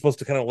journalist, you're supposed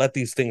to kind of let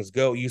these things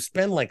go. You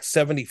spend like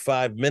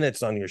 75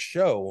 minutes on your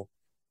show,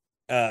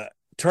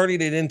 turning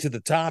it into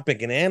the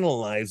topic and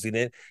analyzing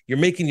it. You're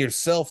making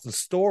yourself the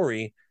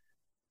story.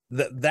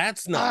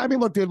 That's not. I mean,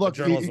 look, dude,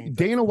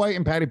 Dana White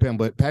and Patty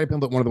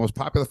Pimblett, one of the most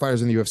popular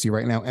fighters in the UFC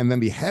right now, and then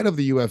the head of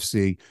the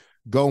UFC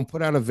go and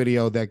put out a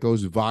video that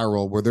goes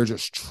viral where they're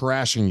just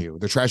trashing you.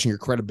 They're trashing your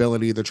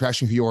credibility. They're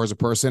trashing who you are as a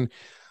person.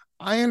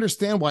 I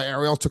understand why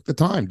Ariel took the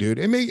time, dude.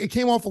 It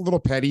came off a little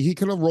petty. He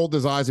could have rolled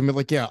his eyes and been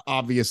like, yeah,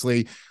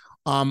 obviously.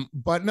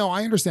 But no,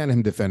 I understand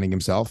him defending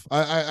himself.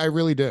 I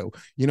really do.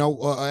 You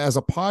know, as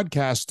a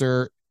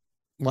podcaster,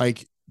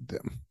 like,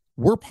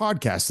 we're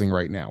podcasting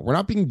right now. We're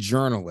not being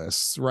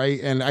journalists, right?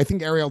 And I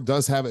think Ariel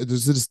there's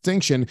a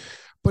distinction,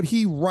 but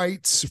he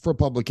writes for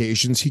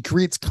publications. He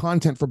creates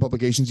content for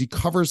publications. He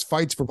covers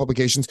fights for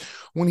publications.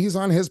 When he's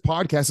on his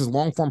podcast, his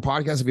long form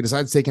podcast, if he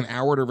decides to take an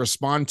hour to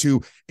respond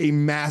to a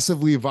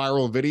massively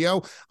viral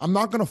video, I'm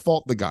not going to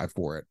fault the guy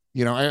for it.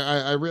 You know,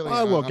 I really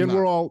look, I'm and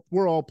not.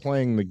 we're all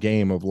playing the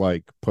game of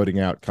like putting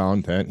out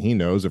content. He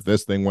knows if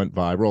this thing went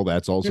viral,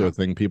 that's also a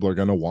thing people are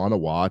going to want to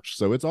watch.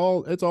 So it's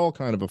all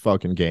kind of a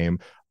fucking game.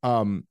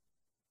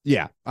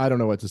 Yeah, I don't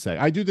know what to say.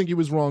 I do think he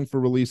was wrong for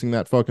releasing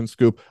that fucking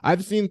scoop.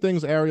 I've seen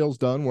things Ariel's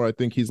done where I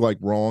think he's like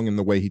wrong in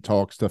the way he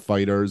talks to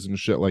fighters and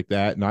shit like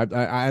that. And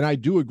I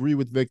do agree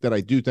with Vic that I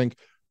do think,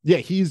 yeah,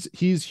 he's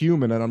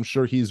human, and I'm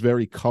sure he's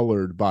very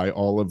colored by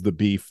all of the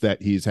beef that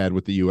he's had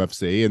with the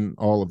UFC and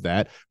all of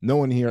that. No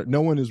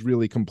one is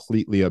really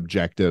completely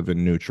objective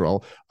and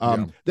neutral.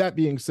 That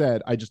being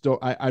said,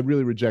 I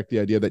really reject the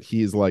idea that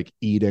he's like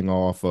eating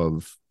off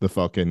of the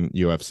fucking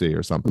UFC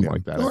or something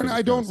like that.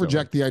 I don't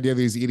reject the idea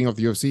that he's eating off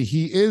the UFC.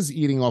 He is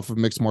eating off of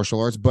mixed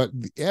martial arts, but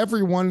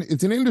everyone,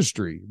 it's an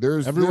industry.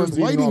 There's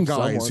lighting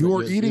guys who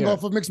are eating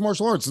off of mixed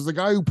martial arts. There's a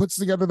guy who puts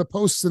together the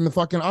posts in the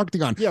fucking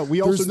octagon. Yeah,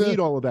 we also need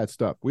all of that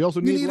stuff. We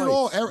also need it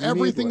all.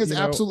 Everything is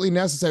absolutely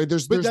necessary.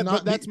 There's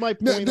not. That's my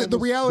point. The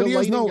reality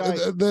is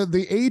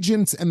the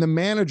agents and the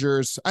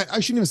managers.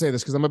 I shouldn't even say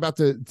this because I'm about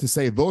to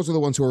say those are the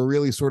ones who are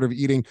really sort of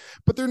eating,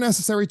 but they're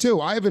necessary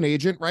too. I have an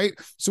agent, right?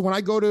 So when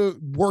I go to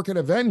work at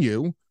a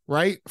venue,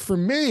 right? For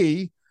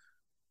me,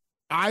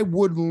 I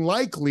would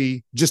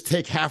likely just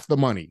take half the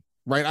money,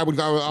 right? I would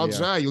go,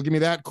 you'll give me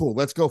that. Cool.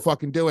 Let's go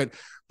fucking do it.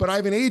 But I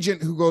have an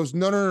agent who goes,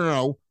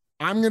 no.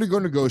 I'm going to go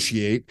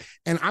negotiate,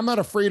 and I'm not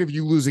afraid of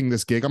you losing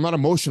this gig. I'm not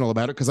emotional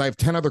about it because I have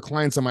 10 other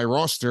clients on my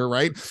roster,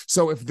 right?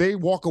 So if they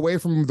walk away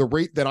from the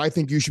rate that I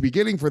think you should be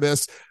getting for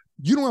this,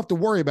 you don't have to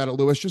worry about it,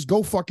 Lewis. Just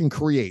go fucking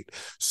create.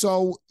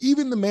 So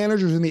even the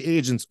managers and the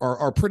agents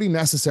are pretty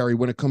necessary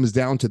when it comes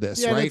down to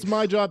this, right? It's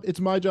my job. It's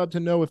my job to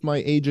know if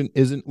my agent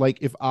isn't like,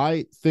 if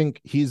I think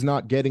he's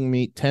not getting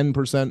me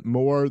 10%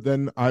 more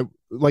than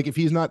if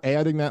he's not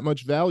adding that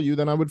much value,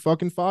 then I would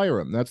fucking fire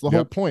him. That's the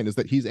whole point, is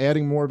that he's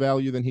adding more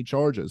value than he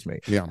charges me.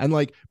 Yeah. And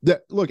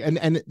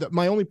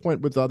my only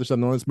point with the other stuff,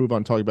 and let's move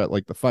on talking about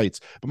like the fights.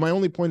 But my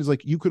only point is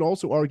like, you could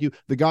also argue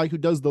the guy who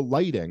does the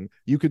lighting,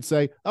 you could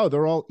say, oh,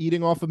 they're all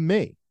eating off of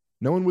me.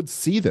 No one would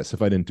see this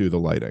if I didn't do the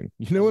lighting.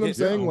 You know what I'm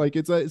saying? Like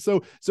it's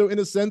so in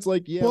a sense,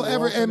 like, yeah. Well,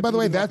 and by the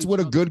way, that's what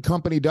a good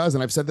company does.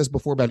 And I've said this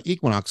before about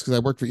Equinox, because I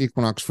worked for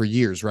Equinox for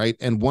years, right?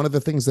 And one of the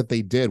things that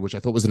they did, which I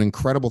thought was an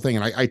incredible thing,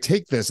 and I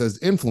take this as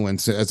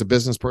influence as a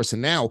business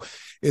person now,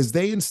 is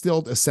they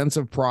instilled a sense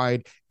of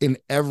pride in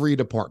every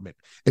department.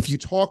 If you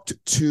talked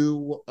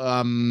to,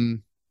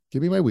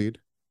 give me my weed.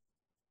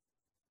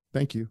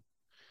 Thank you.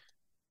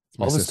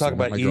 All this talk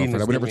about eating,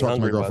 I would never talk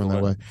to my girlfriend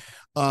that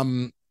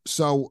way.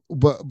 So,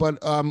 but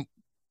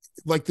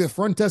like the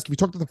front desk, if you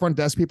talk to the front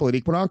desk people at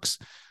Equinox,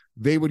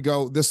 they would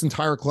go, this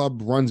entire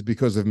club runs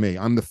because of me.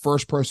 I'm the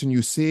first person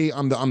you see.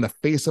 I'm the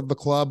face of the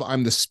club.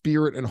 I'm the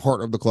spirit and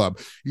heart of the club.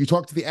 You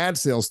talk to the ad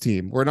sales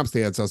team, or not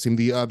the ad sales team,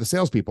 the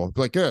salespeople.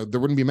 Like, there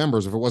wouldn't be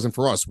members if it wasn't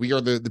for us. We are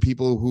the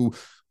people who,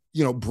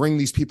 bring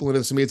these people into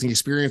this amazing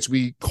experience.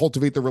 We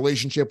cultivate the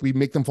relationship. We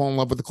make them fall in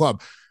love with the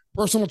club.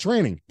 Personal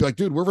training, be like,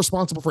 dude, we're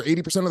responsible for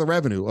 80% of the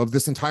revenue of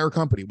this entire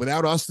company.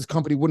 Without us, this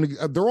company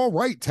wouldn't. They're all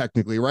right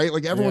technically, right?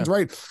 Like everyone's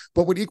right.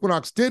 But what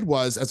Equinox did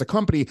was, as a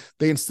company,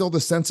 they instilled a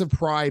sense of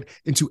pride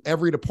into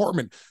every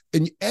department,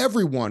 and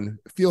everyone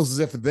feels as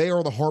if they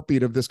are the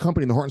heartbeat of this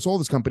company, the heart and soul of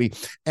this company,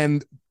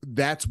 and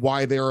that's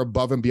why they are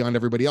above and beyond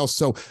everybody else.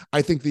 So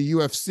I think the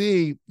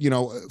UFC,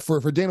 for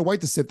Dana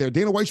White to sit there,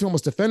 Dana White should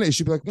almost defend it.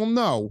 She'd be like, well,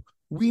 no.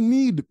 We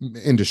need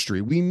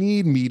industry. We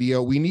need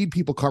media. We need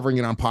people covering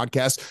it on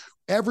podcasts.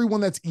 Everyone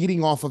that's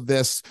eating off of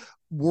this,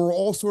 we're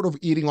all sort of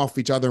eating off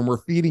each other, and we're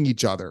feeding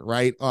each other,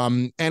 right?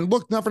 And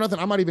look, not for nothing,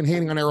 I'm not even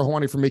hating on Ariel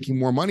Helwani for making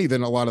more money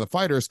than a lot of the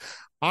fighters.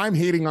 I'm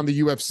hating on the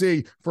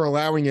UFC for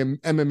allowing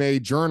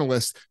MMA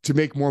journalists to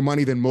make more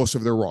money than most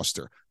of their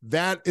roster.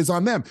 That is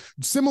on them.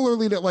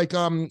 Similarly,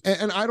 that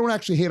and I don't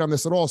actually hate on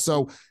this at all.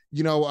 So,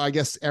 I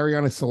guess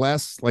Ariana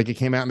Celeste, like, it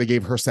came out and they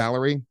gave her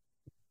salary.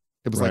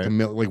 It was like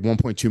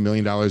 $1.2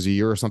 million a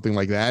year or something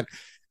like that.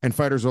 And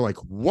fighters are like,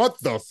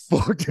 what the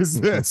fuck is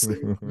this?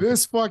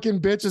 This fucking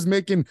bitch is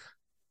making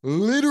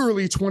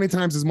literally 20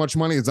 times as much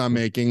money as I'm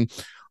making.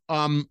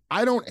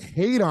 I don't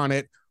hate on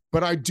it,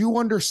 but I do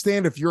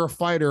understand if you're a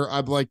fighter,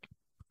 I'd like,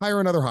 hire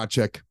another hot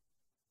chick.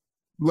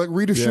 Like,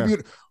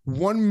 redistribute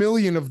 1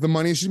 million of the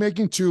money she's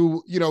making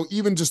to,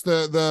 even just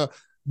the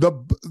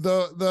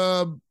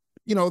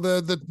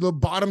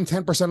bottom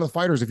 10% of the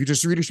fighters. If you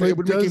just redistribute, it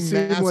would make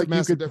a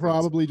massive difference.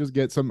 Probably just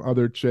get some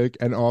other chick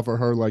and offer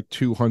her like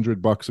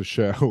 $200 a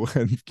show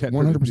and get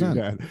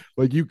 100%.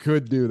 Like, you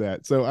could do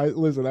that. So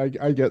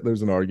I get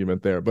there's an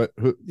argument there, but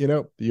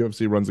the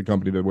UFC runs the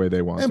company the way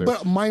they want to.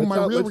 But my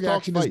real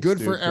reaction is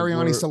good for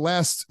Ariane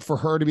Celeste, for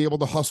her to be able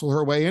to hustle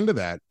her way into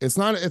that. It's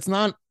not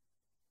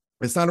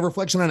a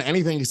reflection on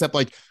anything except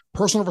like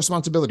personal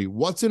responsibility.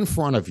 What's in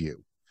front of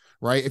you?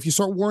 right? If you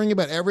start worrying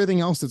about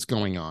everything else that's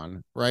going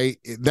on, right?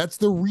 That's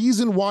the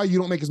reason why you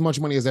don't make as much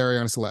money as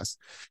Ariana Celeste,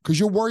 because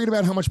you're worried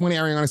about how much money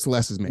Ariana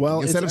Celeste is making.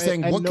 Well, instead of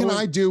saying, what can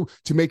I do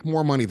to make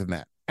more money than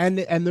that? And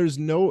there's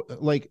no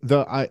like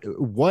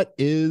what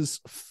is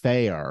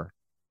fair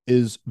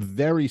is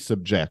very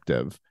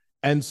subjective.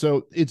 And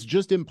so it's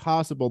just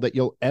impossible that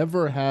you'll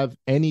ever have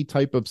any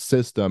type of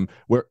system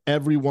where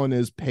everyone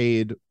is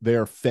paid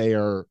their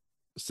fair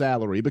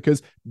salary,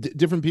 because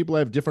different people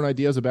have different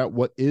ideas about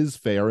what is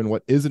fair and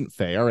what isn't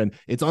fair. And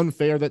it's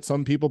unfair that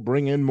some people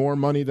bring in more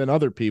money than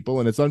other people.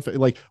 And it's unfair.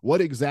 Like, what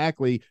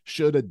exactly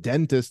should a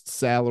dentist's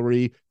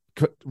salary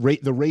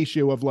rate, the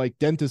ratio of like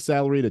dentist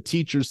salary to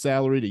teacher's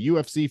salary to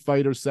UFC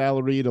fighter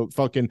salary to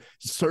fucking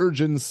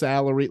surgeon's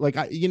salary? Like,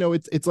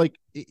 it's like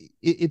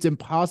it's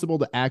impossible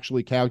to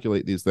actually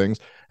calculate these things.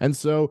 And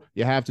so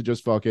you have to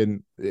just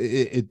fucking,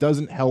 it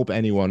doesn't help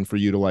anyone for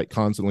you to like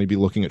constantly be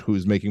looking at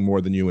who's making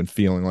more than you and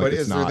feeling like, but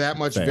it's not there that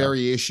much fair.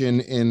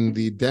 Variation in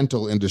the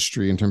dental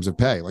industry in terms of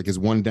pay? Like, is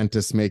one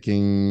dentist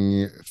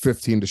making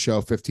 15 to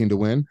show, 15 to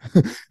win?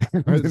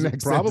 The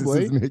next Probably.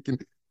 dentist is making,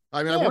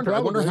 I mean, Yeah, I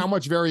wonder how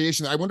much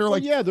variation. I wonder,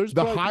 like, there's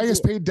the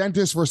highest paid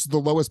dentist versus the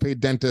lowest paid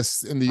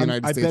dentist in the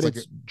United States. I bet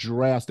it's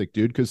drastic,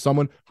 dude, because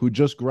someone who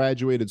just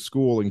graduated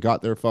school and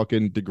got their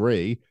fucking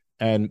degree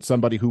and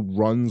somebody who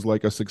runs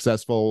like a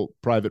successful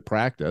private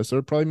practice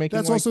are probably making.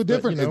 That's like, also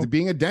different. It's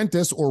being a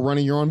dentist or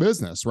running your own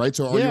business, right?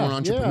 So are you an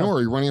entrepreneur?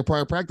 Are you running a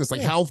private practice? Like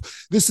how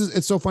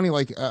it's so funny.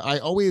 Like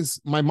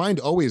my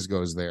mind always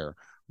goes there.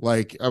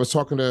 Like, I was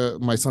talking to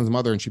my son's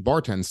mother and she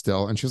bartends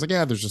still. And she was like,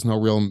 yeah, there's just no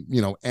real,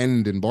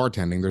 end in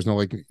bartending. There's no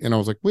like, and I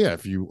was like, well, yeah,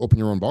 if you open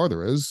your own bar,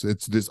 there is.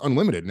 It's this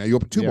unlimited. Now you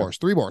open 2 bars,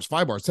 3 bars,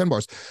 5 bars, 10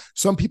 bars.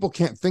 Some people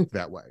can't think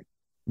that way.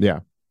 Yeah.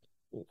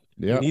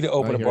 You need to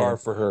open a bar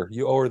for her.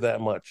 You owe her that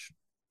much.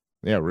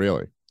 Yeah,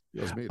 really.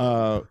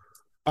 All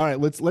right,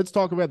 let's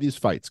talk about these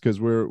fights,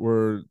 because we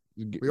are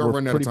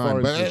running out of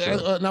time.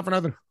 But not for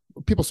nothing.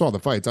 People saw the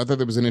fights. I thought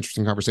there was an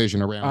interesting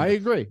conversation around. I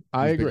agree.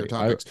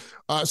 Topics.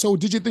 So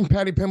did you think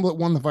Paddy Pimblett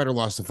won the fight or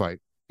lost the fight?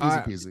 Easy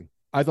peasy.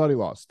 I thought he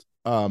lost.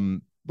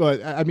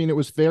 But I mean, it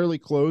was fairly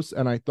close,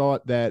 and I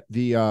thought that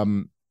the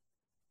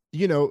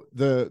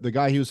the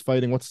guy he was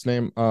fighting, what's his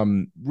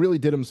name, really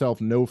did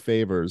himself no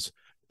favors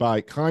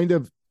by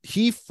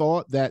he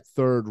fought that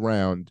third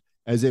round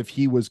as if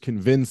he was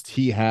convinced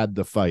he had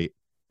the fight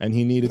and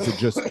he needed to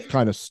just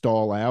kind of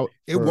stall out.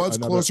 It was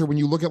closer when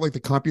you look at like the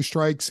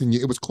CompuStrikes, and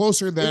it was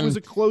closer than it was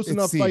a close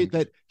enough fight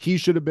that he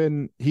should have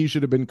been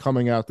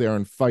coming out there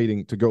and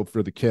fighting to go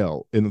for the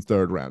kill in the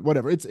third round.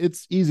 Whatever.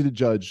 It's easy to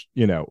judge,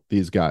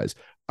 these guys.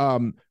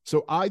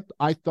 So I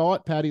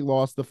thought Paddy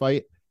lost the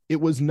fight. It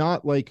was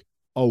not like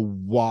a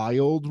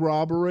wild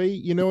robbery,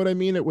 you know what I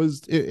mean? It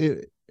was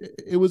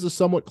a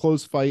somewhat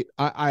close fight.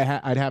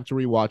 I'd have to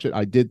rewatch it.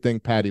 I did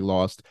think Paddy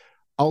lost.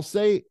 I'll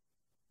say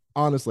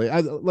honestly,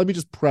 let me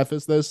just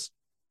preface this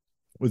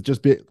with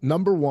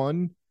number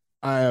one,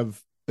 I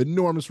have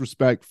enormous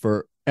respect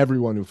for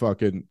everyone who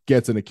fucking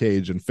gets in a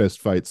cage and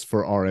fist fights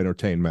for our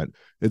entertainment.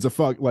 It's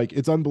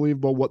it's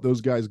unbelievable what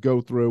those guys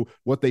go through,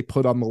 what they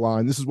put on the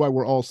line. This is why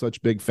we're all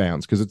such big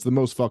fans, because it's the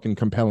most fucking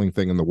compelling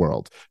thing in the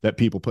world that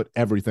people put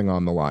everything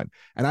on the line.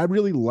 And I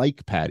really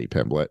like Paddy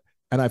Pimblett,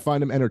 and I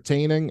find him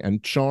entertaining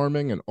and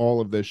charming and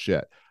all of this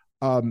shit.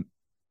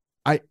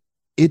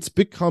 It's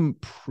become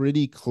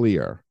pretty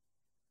clear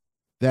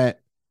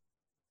that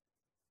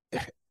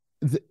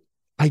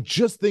I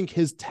just think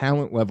his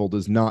talent level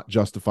does not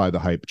justify the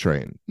hype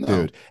train,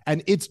 dude.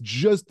 And it's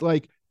just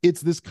like,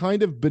 it's this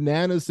kind of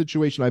banana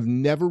situation. I've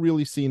never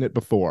really seen it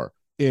before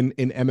in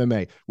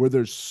MMA, where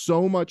there's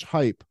so much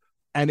hype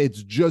and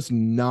it's just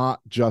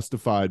not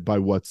justified by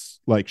what's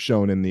like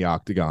shown in the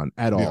octagon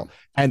at all.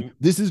 And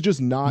this is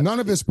just not. None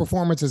of his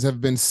performances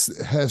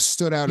have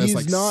stood out as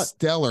like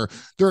stellar.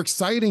 They're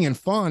exciting and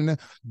fun,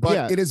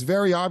 but it is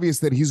very obvious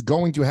that he's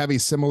going to have a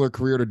similar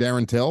career to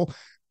Darren Till,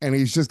 and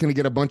he's just going to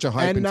get a bunch of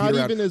hype and not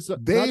even as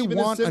they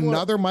want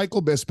another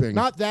Michael Bisping.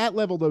 Not that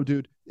level though,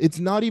 dude. It's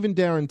not even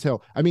Darren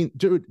Till. I mean,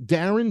 dude,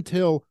 Darren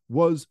Till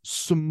was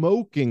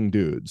smoking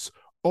dudes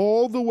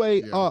all the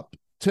way up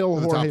till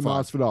Jorge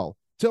Masvidal.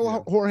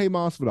 Jorge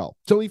Masvidal,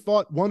 till he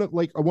fought one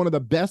of the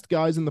best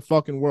guys in the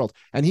fucking world,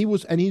 and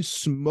he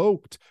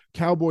smoked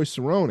Cowboy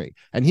Cerrone,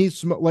 and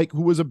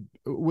who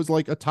was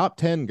like a top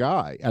 10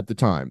 guy at the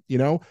time.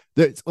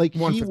 That's like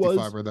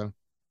 155er though.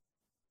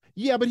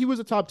 Yeah, but he was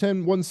a top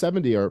 10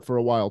 170er for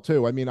a while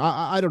too. I mean,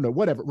 I don't know,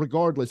 whatever.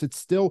 Regardless, it's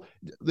still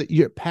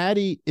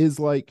Paddy is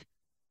like,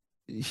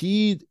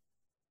 he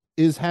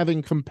is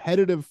having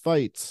competitive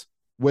fights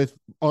with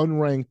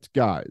unranked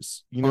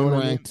guys, unranked, what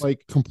I mean?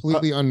 Like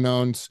completely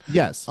unknowns.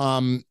 Yes.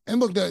 And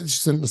look,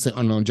 just to say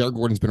unknown. Jared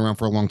Gordon's been around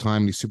for a long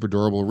time. And he's super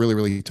durable, really,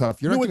 really tough.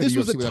 This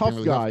was a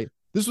tough guy.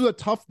 This was a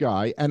tough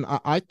guy, and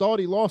I thought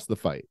he lost the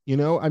fight.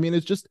 I mean,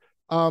 it's just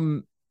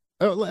and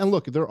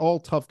look, they're all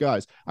tough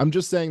guys. I'm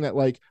just saying that,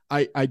 like,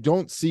 I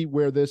don't see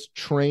where this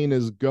train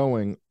is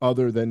going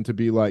other than to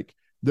be like,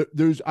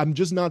 I'm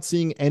just not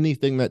seeing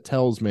anything that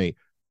tells me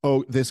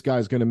oh, this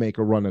guy's going to make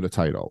a run at a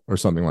title or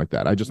something like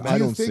that. I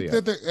don't see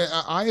it.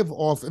 I have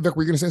all. Vic,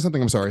 were you going to say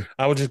something? I'm sorry.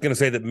 I was just going to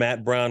say that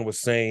Matt Brown was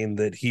saying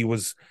that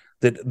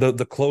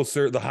the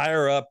closer, the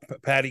higher up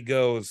Patty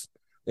goes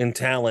in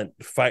talent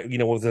fight,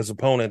 with his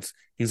opponents,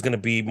 he's going to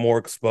be more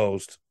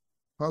exposed.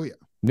 Oh yeah,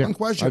 yeah,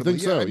 unquestionably. I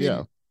think so.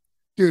 Yeah.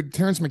 Dude,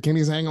 Terrence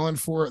McKinney's angling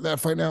for that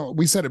fight now.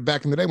 We said it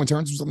back in the day when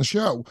Terrence was on the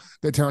show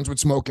that Terrence would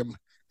smoke him.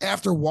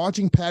 After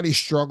watching Patty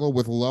struggle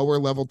with lower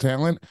level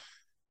talent,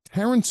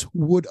 Terrence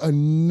would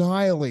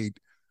annihilate.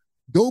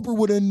 Dober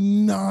would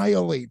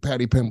annihilate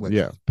Patty Pimblett.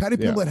 Yeah. Patty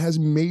Pimblett has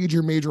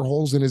major, major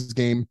holes in his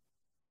game.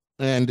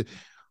 And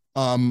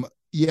I'm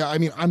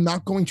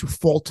not going to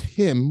fault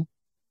him.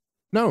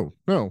 No.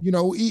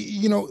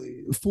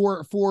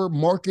 For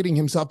marketing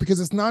himself, because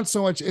it's not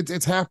so much,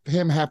 it's half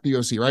him, half the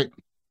UFC, right?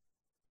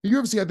 The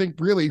UFC, I think,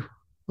 really,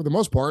 for the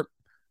most part,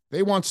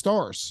 they want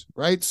stars,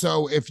 right?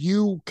 So if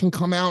you can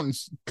come out and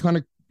kind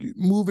of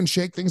move and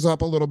shake things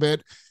up a little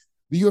bit,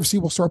 the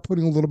UFC will start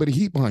putting a little bit of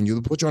heat behind you.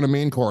 They'll put you on a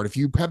main card. If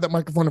you have that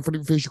microphone in front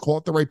of your face, you call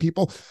it the right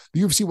people,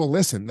 the UFC will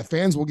listen. The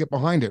fans will get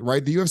behind it,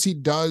 right? The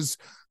UFC does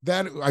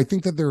that. I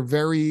think that they're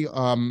very,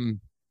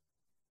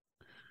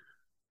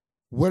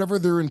 whatever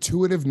their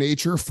intuitive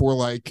nature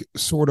for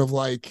sort of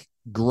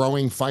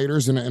growing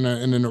fighters in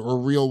a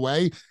real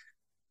way.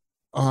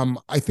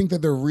 I think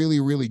that they're really,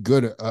 really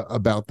good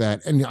about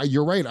that. And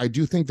you're right. I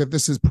do think that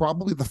this is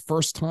probably the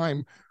first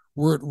time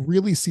where it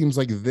really seems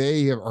like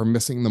they are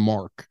missing the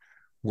mark,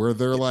 where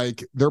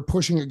they're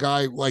pushing a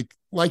guy like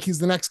he's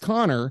the next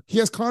Conor. He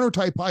has Conor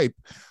type hype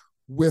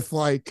with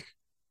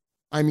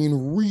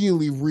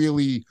really,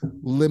 really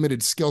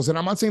limited skills. And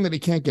I'm not saying that he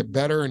can't get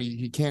better and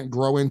he can't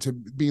grow into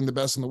being the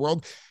best in the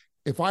world.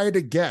 If I had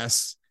to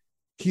guess,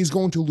 he's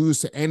going to lose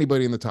to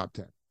anybody in the top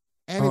 10.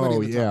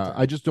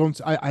 I just don't.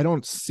 I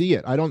don't see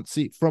it. I don't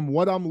see, from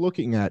what I'm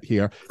looking at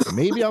here.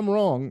 Maybe I'm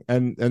wrong,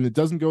 and it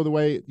doesn't go the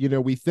way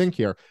we think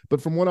here.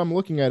 But from what I'm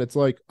looking at, it's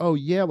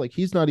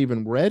he's not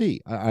even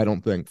ready. I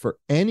don't think for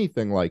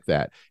anything like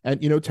that.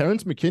 And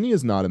Terrence McKinney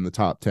is not in the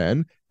top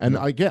 10, and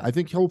I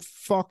think he'll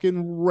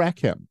fucking wreck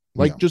him,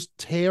 just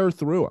tear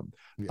through him.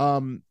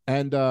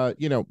 Yeah.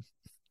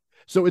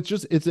 So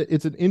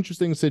it's an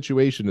interesting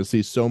situation to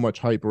see so much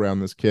hype around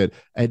this kid,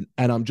 and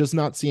I'm just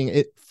not seeing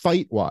it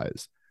fight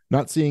wise.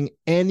 Not seeing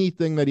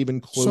anything that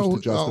even close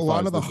to justifies a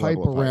lot of the hype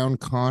around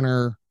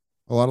Conor,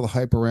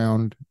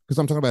 because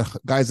I'm talking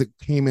about guys that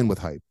came in with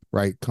hype,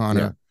 right?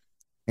 Conor,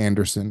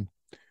 Anderson,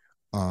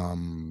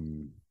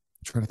 I'm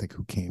trying to think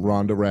who came.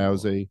 Ronda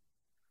Rousey.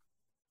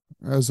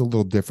 It was a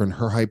little different.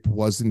 Her hype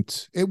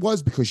wasn't. It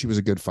was because she was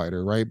a good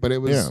fighter, right? But it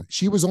was.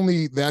 She was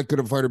only that good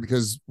of a fighter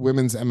because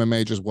women's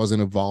MMA just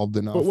wasn't evolved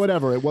enough. But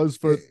whatever it was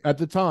at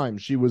the time,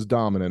 she was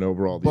dominant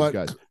over all these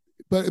guys.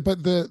 But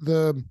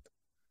the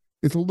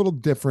it's a little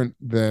different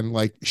than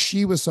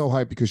she was so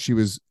hyped because she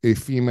was a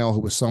female who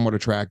was somewhat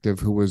attractive,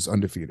 who was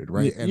undefeated,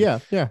 right?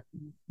 And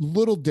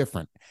little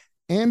different.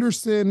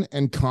 Anderson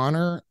and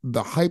Conor,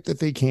 the hype that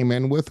they came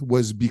in with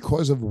was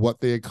because of what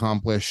they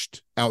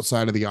accomplished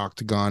outside of the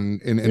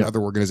octagon in other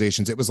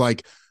organizations. It was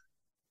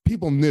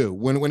people knew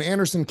when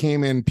Anderson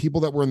came in,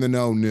 people that were in the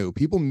know knew.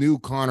 People knew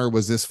Conor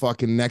was this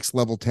fucking next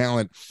level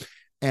talent.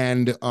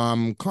 And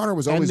Conor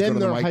was always good on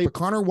the mic, but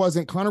Conor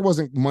wasn't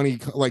money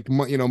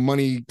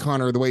money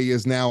Conor the way he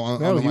is now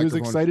on the he was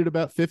excited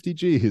about 50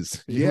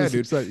 G's. Dude.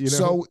 Excited,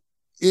 So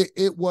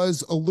it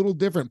was a little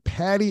different.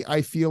 Patty,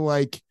 I feel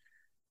like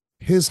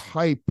his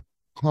hype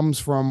comes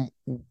from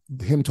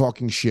him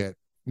talking shit.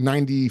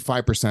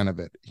 95% of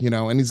it,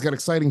 and he's got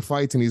exciting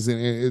fights and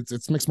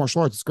it's mixed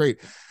martial arts. It's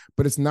great,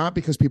 but it's not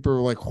because people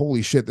are like,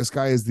 holy shit, this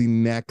guy is the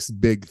next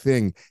big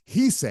thing.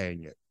 He's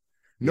saying it.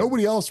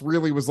 Nobody else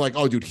really was like,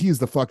 oh, dude, he's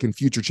the fucking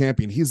future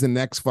champion. He's the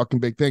next fucking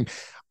big thing.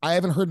 I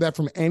haven't heard that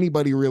from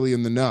anybody really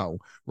in the know,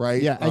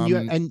 right? Yeah,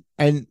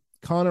 and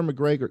Conor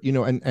McGregor,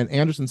 and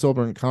Anderson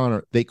Silva and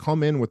Conor, they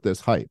come in with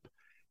this hype,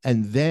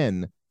 and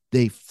then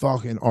they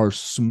fucking are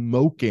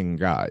smoking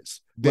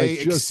guys. They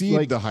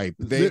exceed the hype.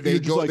 They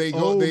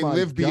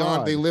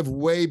live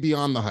way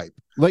beyond the hype.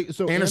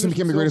 So Anderson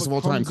became the greatest of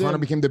all time. Conor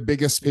became the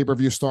biggest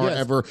pay-per-view star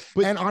ever.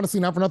 And honestly,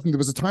 not for nothing, there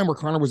was a time where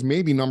Conor was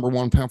maybe number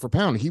one pound for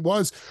pound. He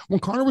was, when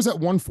Conor was at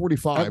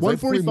 145. At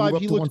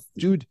 145,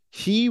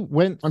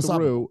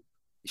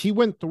 he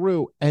went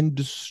through and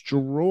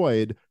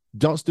destroyed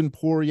Dustin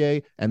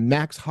Poirier and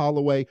Max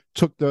Holloway,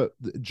 took the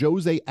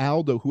Jose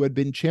Aldo, who had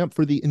been champ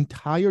for the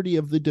entirety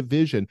of the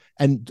division,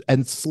 and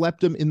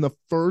slept him in the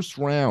first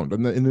round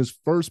and in his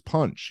first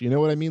punch. You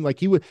know what I mean?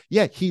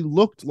 He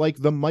looked like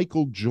the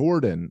Michael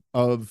Jordan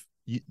of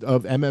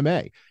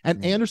MMA.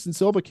 And Anderson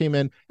Silva came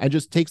in and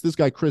just takes this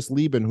guy Chris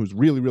Lieben, who's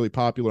really, really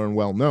popular and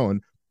well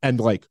known,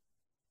 and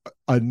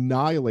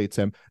annihilates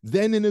him.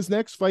 Then in his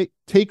next fight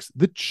takes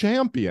the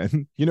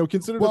champion.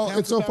 Considered. Well,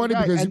 it's so funny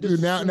because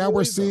now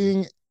we're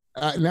seeing.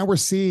 Now we're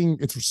seeing,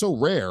 it's so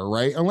rare,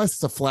 right? Unless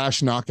it's a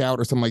flash knockout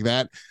or something like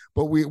that.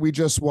 But we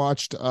just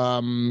watched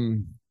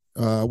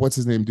what's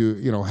his name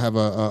have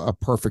a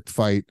perfect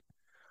fight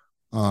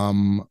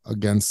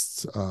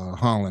against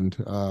Holland,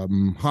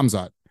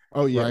 Hamzat.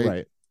 Oh yeah,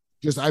 right.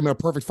 Just I'm in a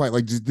perfect fight,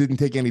 like just didn't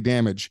take any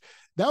damage.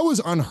 That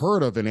was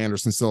unheard of in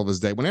Anderson Silva's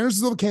day. When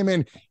Anderson Silva came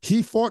in,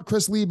 he fought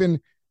Chris Lieben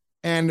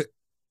and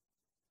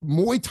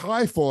Muay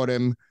Thai fought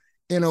him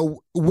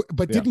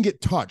but didn't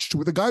get touched.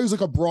 With a guy who's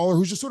like a brawler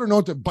who's just sort of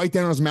known to bite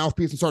down on his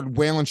mouthpiece and started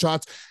wailing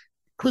shots.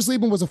 Chris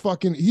Lieben was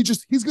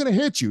he's going to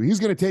hit you. He's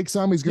going to take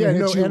some. He's going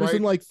to hit you.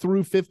 Anderson like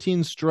threw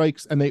 15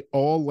 strikes and they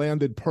all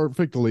landed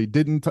perfectly,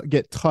 didn't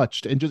get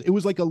touched. And just, it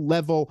was like a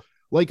level,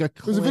 like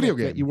it was a video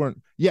game. You weren't.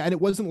 Yeah. And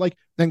it wasn't like,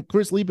 then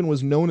Chris Lieben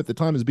was known at the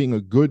time as being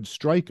a good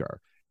striker.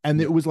 And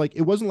it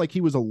wasn't like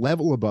he was a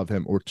level above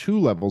him or 2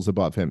 levels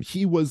above him.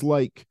 He was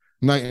like,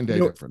 night and day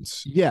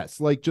difference.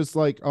 Yes, like just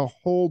like a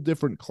whole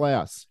different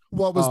class.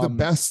 What was the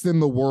best in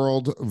the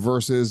world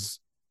versus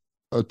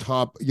a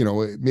top,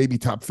 maybe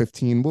top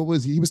 15? What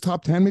was he? He was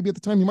top 10 maybe at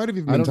the time. He might have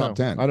even been top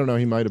 10. I don't know.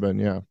 He might have been.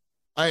 Yeah.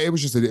 It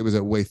was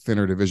a way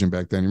thinner division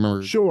back then. You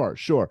remember?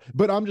 Sure.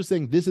 But I'm just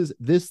saying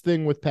this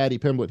thing with Paddy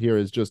Pimblett here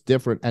is just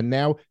different. And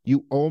now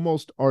you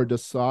almost are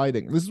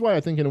deciding. This is why I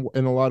think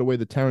in a lot of way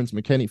the Terrence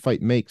McKinney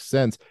fight makes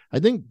sense. I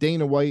think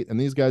Dana White and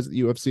these guys at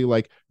the UFC,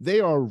 like they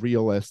are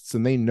realists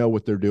and they know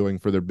what they're doing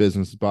for their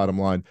business. Bottom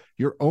line,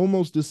 you're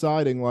almost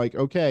deciding like,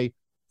 okay,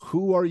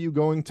 who are you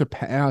going to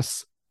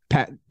pass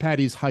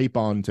Paddy's hype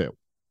on to?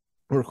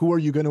 Or who are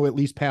you going to at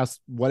least pass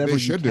whatever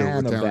you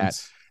can of that?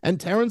 And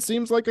Terrence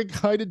seems like a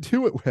guy to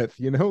do it with,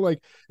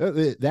 like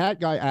that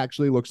guy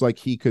actually looks like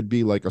he could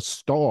be like a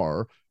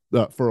star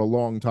for a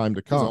long time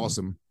to come.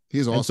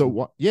 He's awesome.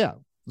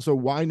 So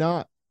why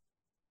not?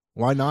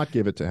 Why not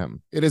give it to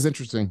him? It is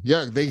interesting.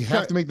 Yeah, they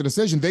have to make the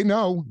decision. They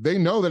know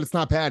that it's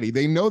not Paddy.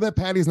 They know that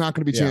Paddy's not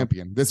going to be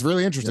champion. That's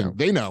really interesting. Yeah.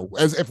 They know,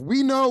 as if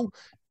we know,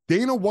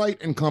 Dana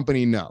White and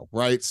company know,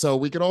 right? So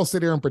we could all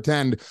sit here and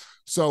pretend.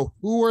 So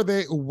who are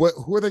they?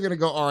 Who are they going to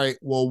go? All right,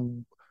 well,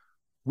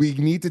 we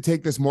need to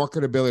take this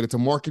marketability. It's a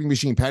marketing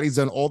machine. Paddy's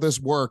done all this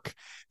work.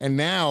 And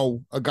now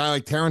a guy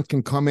like Terrence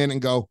can come in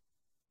and go,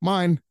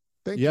 mine.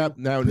 Thank you.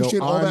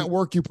 Appreciate all that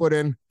work you put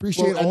in.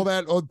 Appreciate all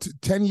that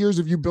 10 years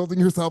of you building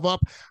yourself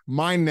up.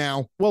 Mine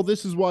now. Well,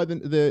 this is why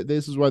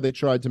this is why they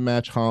tried to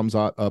match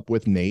Hamzat up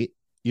with Nate.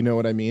 You know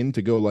what I mean?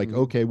 To go like,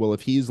 okay, well,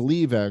 if he's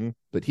leaving,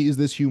 but he's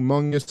this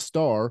humongous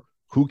star,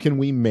 who can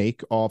we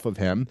make off of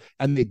him?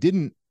 And they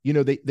didn't,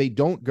 they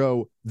don't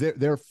go,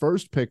 their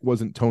first pick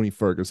wasn't Tony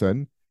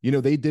Ferguson.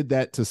 They did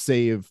that to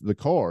save the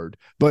card,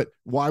 but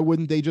why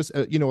wouldn't they just,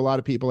 a lot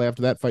of people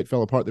after that fight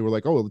fell apart, they were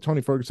like, oh, well, the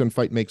Tony Ferguson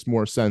fight makes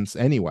more sense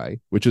anyway,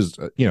 which is,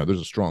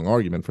 there's a strong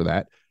argument for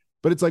that.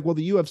 But it's like, well,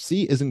 the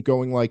UFC isn't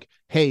going like,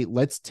 hey,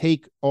 let's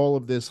take all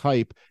of this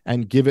hype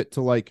and give it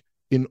to like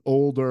an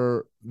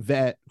older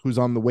vet who's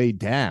on the way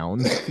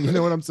down. You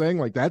know what I'm saying?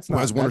 Like that's not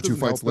has one or two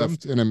fights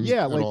left in him.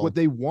 Yeah, like what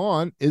they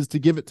want is to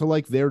give it to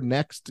like their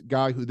next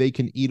guy who they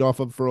can eat off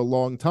of for a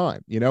long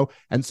time,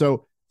 And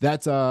so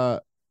that's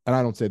and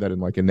I don't say that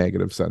in like a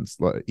negative sense,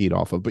 like, eat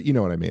off of, but you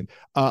know what I mean.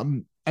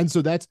 And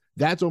so that's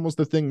almost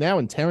the thing now.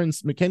 And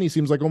Terrence McKinney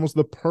seems like almost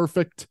the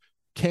perfect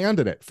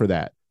candidate for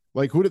that.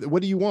 Like,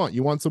 what do you want?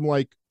 You want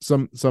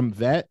some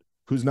vet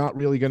who's not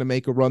really going to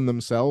make a run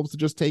themselves to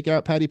just take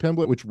out Paddy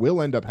Pimblett, which will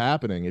end up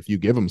happening if you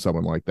give him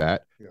someone like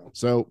that. Yeah.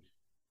 So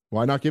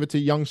why not give it to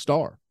a young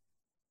star?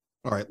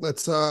 All right,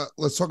 let's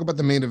talk about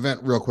the main event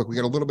real quick. We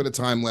got a little bit of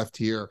time left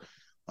here.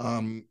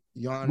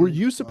 Were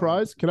you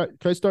surprised? Can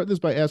I start this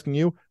by asking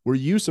you? Were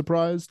you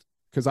surprised?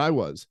 Because I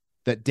was,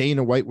 that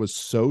Dana White was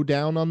so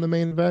down on the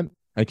main event.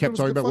 I kept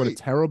talking about what a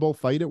terrible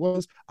fight it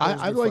was.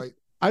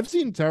 I've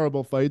seen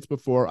terrible fights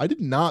before. I did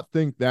not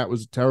think that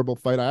was a terrible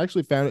fight. I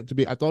actually found it to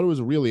be. I thought it was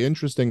a really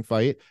interesting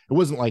fight. It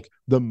wasn't like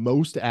the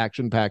most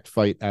action-packed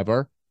fight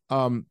ever,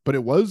 but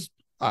it was.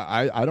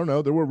 I don't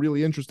know. There were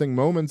really interesting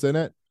moments in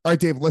it. All right,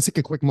 Dave, let's take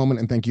a quick moment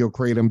and thank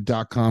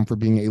YoKratom.com for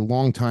being a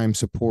longtime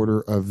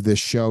supporter of this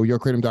show.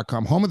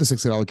 YoKratom.com, home of the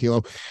 $60 kilo.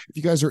 If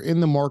you guys are in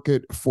the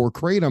market for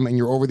Kratom and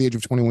you're over the age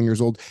of 21 years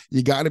old,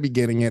 you got to be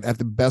getting it at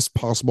the best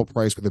possible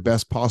price with the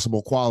best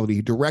possible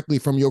quality directly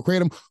from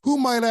YoKratom, who,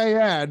 might I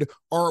add,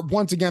 are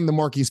once again the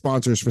marquee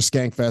sponsors for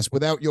Skankfest.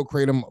 Without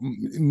YoKratom,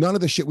 none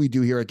of the shit we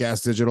do here at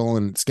Gas Digital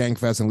and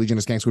Skankfest and Legion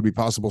of Skanks would be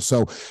possible.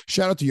 So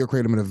shout out to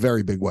YoKratom in a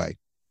very big way.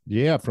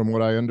 Yeah, from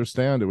what I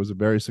understand, it was a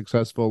very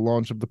successful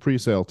launch of the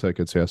pre-sale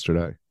tickets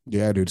yesterday.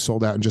 Yeah, dude,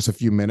 sold out in just a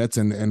few minutes.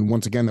 And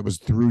once again, that was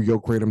through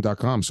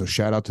YoKratom.com. So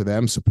shout out to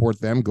them, support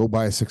them, go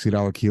buy a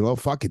 $60 kilo.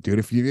 Fuck it, dude.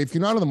 If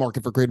you're not in the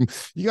market for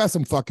Kratom, you got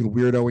some fucking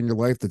weirdo in your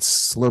life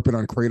that's slurping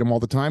on Kratom all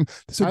the time.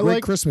 This is a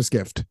great Christmas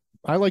gift.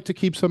 I like to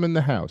keep some in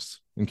the house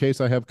in case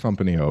I have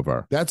company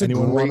over. That's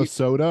Anyone want a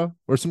soda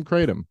or some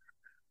Kratom?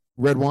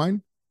 Red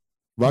wine?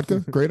 Vodka?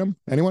 Kratom?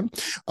 Anyone?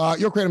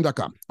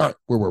 YoKratom.com. All right,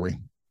 where were we?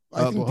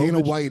 I think Dana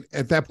White,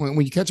 at that point,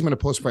 when you catch him in a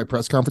post-fight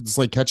press conference, it's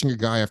like catching a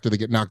guy after they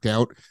get knocked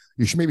out.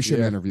 You should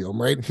interview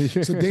him, right?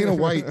 So Dana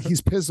White,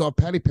 he's pissed off.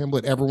 Paddy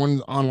Pimblett,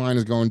 everyone online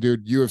is going,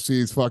 dude, UFC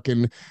is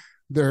fucking,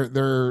 they're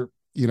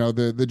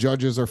the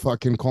judges are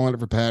fucking calling it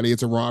for Paddy.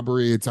 It's a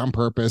robbery. It's on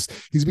purpose.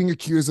 He's being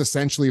accused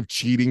essentially of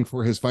cheating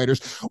for his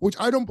fighters, which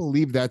I don't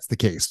believe that's the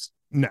case.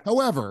 No.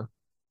 However,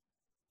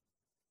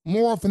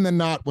 more often than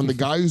not, when the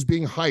guy who's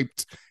being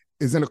hyped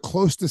is in a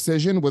close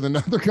decision with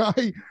another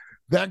guy,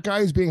 that guy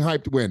is being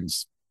hyped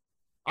wins.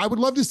 I would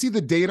love to see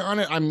the data on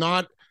it. I'm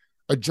not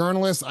a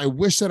journalist. I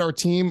wish that our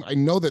team, I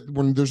know that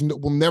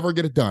we'll never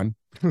get it done.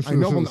 I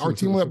know our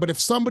team will, but if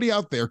somebody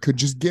out there could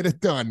just get it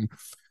done,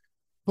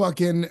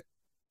 fucking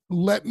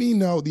let me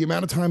know the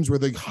amount of times where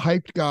the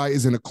hyped guy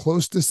is in a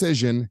close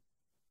decision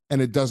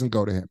and it doesn't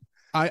go to him.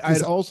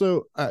 I'd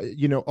also,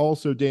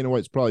 also Dana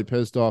White's probably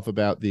pissed off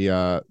about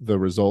the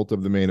result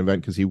of the main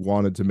event because he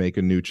wanted to make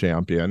a new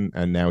champion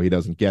and now he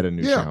doesn't get a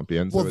new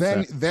champion. Well,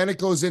 then it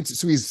goes into,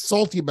 so he's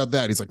salty about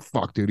that. He's like,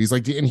 fuck, dude. He's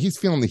like, and he's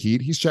feeling the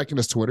heat. He's checking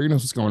his Twitter. He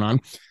knows what's going on.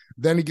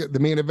 Then the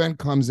main event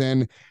comes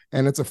in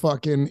and it's a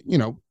fucking,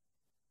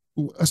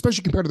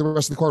 especially compared to the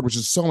rest of the card, which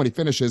is so many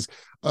finishes,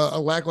 a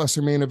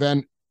lackluster main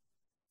event.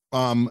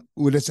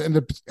 Which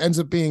ends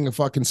up being a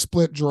fucking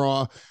split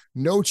draw.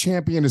 No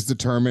champion is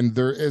determined.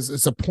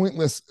 It's a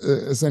pointless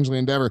essentially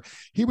endeavor.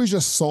 He was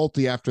just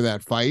salty after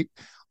that fight,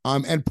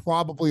 and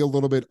probably a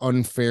little bit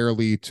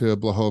unfairly to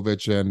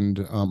Blachowicz and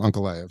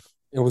Ankalaev.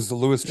 It was the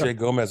Louis J.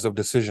 Gomez of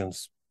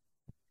decisions.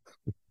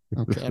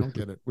 Okay, I don't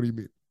get it. What do you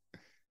mean?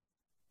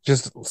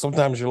 Just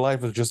sometimes your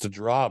life is just a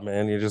draw,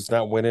 man. You're just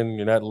not winning.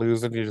 You're not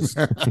losing. You're just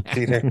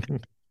cheating.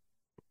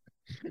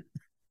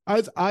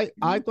 I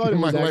thought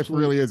my life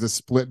really is a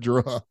split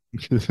draw.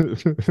 But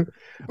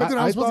then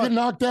I was supposed to get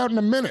knocked out in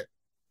a minute.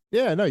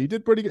 Yeah, no, you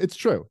did pretty good. It's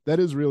true. That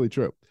is really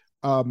true.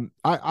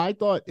 I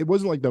thought it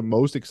wasn't like the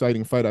most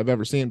exciting fight I've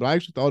ever seen, but I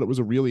actually thought it was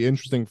a really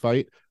interesting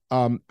fight.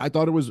 I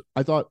thought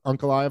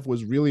Ankalaev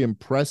was really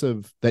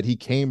impressive that he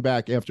came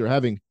back after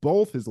having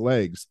both his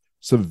legs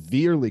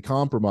severely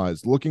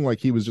compromised, looking like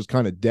he was just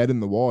kind of dead in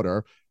the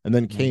water, and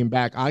then came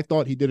back. I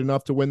thought he did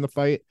enough to win the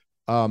fight,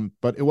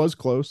 but it was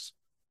close.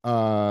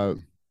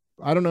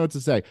 I don't know what to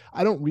say.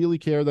 I don't really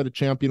care that a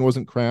champion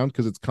wasn't crowned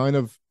because it's kind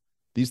of,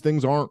 these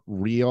things aren't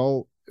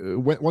real.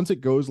 Once it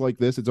goes like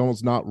this, it's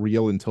almost not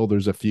real until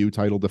there's a few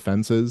title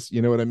defenses.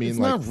 You know what I mean? It's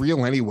not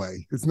real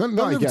anyway. It's not.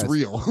 None of it's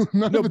real.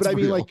 No, but I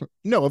mean,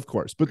 no, of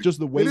course. But just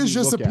the way it is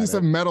just a piece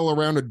of metal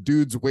around a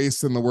dude's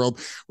waist in the world.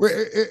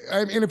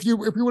 I mean, if you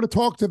were to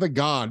talk to the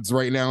gods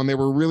right now and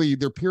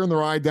they're peering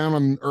their eye down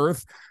on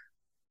Earth,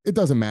 it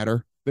doesn't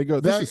matter. They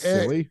go, "This is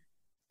silly."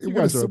 You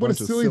guys are a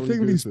bunch of silly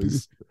thing.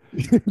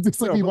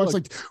 It's like you watch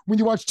when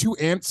you watch two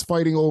ants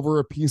fighting over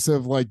a piece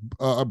of a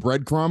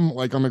breadcrumb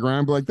on the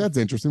ground, be like, that's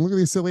interesting. Look at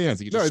these silly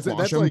ants.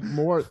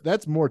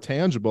 That's more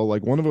tangible.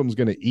 Like one of them's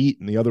going to eat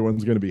and the other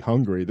one's going to be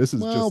hungry. This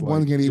is just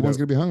one's going to eat, one's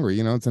going to be hungry.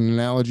 It's an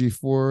analogy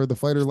for the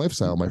fighter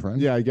lifestyle, my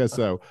friend. Yeah, I guess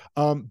so.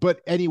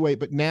 But anyway,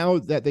 now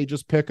that they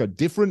just pick a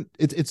different,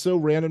 it's so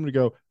random to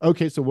go,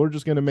 okay, so we're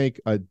just going to make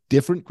a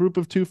different group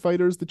of two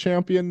fighters the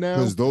champion now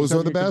because those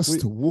are the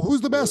best.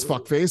 Who's the best?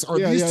 Fuckface? Are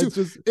these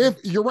two?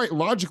 If you're right,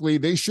 logically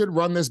they should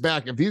run this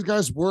back. If these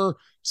guys were,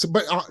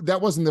 but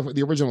that wasn't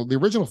the original. The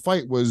original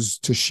fight was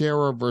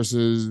Teixeira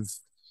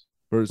versus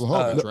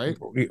Blachowicz, right?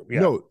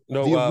 No,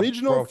 the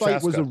original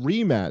fight was a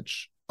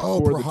rematch.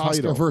 For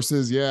Prohaska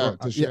versus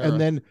Teixeira. And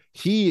then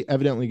he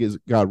evidently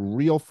got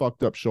real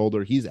fucked up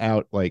shoulder. He's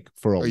out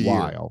for a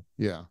while.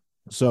 Yeah.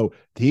 So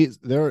he's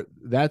there.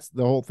 That's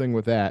the whole thing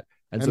with that.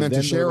 And then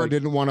Teixeira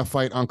didn't want to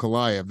fight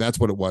Ankalaev. That's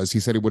what it was. He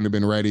said he wouldn't have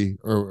been ready.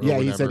 Or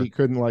he said he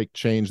couldn't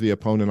change the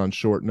opponent on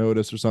short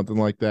notice or something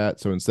like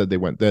that. So instead they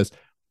went this.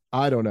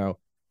 I don't know.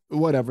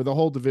 Whatever. The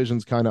whole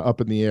division's kind of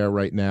up in the air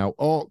right now.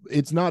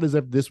 It's not as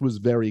if this was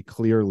very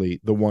clearly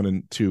the 1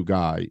 and 2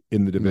 guy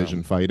in the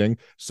division fighting.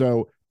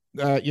 So,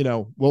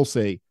 we'll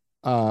see.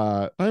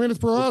 I mean, it's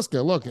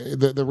Prohaska. Look,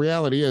 the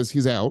reality is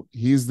he's out.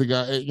 He's the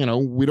guy.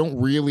 We don't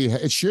really.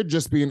 It should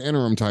just be an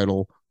interim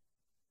title.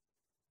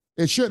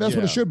 It should. That's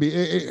what it should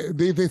be.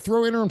 They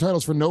throw interim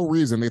titles for no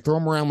reason. They throw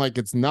them around like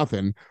it's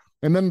nothing.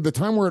 And then the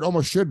time where it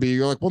almost should be,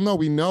 you're like, well, no,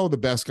 we know the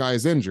best guy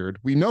is injured.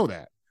 We know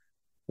that.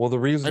 Well, the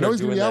reason I know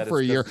he's going to be out for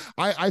a year.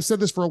 I've said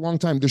this for a long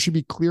time. There should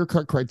be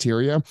clear-cut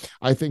criteria.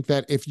 I think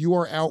that if you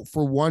are out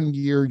for 1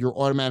 year, you're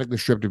automatically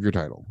stripped of your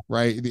title,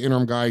 right? The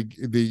interim guy,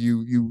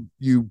 you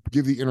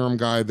give the interim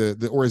guy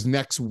or his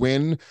next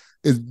win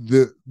is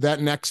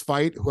that next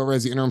fight. Whoever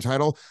has the interim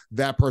title,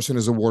 that person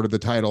is awarded the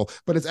title.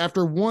 But it's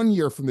after 1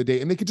 year from the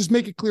date, and they could just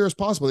make it clear as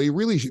possible.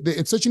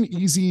 It's such an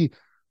easy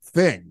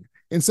thing.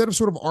 Instead of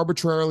sort of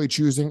arbitrarily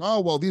choosing,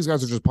 these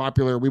guys are just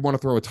popular, we want to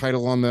throw a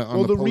title on the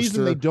the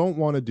reason they don't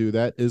want to do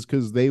that is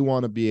because they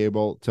want to be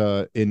able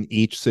to, in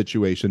each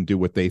situation, do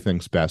what they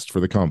think's best for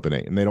the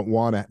company, and they don't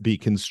want to be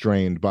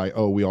constrained by,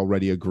 we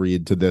already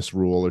agreed to this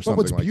rule or something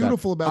like that. What's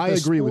beautiful about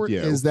this sport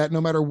is that no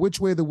matter which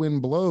way the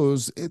wind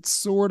blows, it's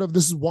sort of,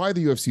 this is why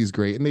the UFC is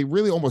great, and they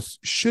really almost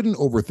shouldn't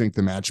overthink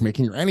the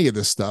matchmaking or any of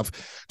this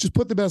stuff. Just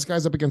put the best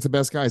guys up against the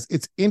best guys.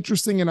 It's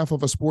interesting enough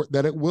of a sport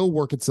that it will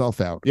work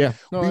itself out. Yeah,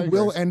 we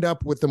will end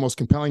up with the most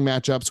compelling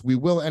matchups. We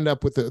will end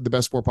up with the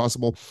best sport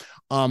possible.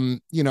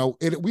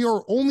 We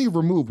are only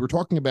removed. We're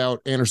talking about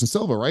Anderson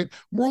Silva, right?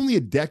 We're only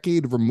a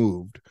decade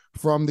removed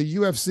from the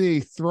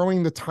UFC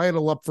throwing the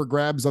title up for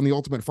grabs on The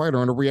Ultimate Fighter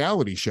on a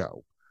reality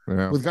show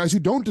with guys who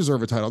don't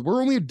deserve a title.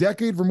 We're only a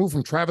decade removed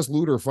from Travis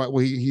Lutter fight.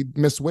 Well, he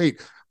missed weight,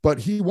 but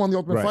he won The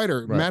Ultimate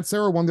Fighter. Right. Matt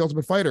Serra won The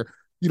Ultimate Fighter.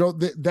 you know,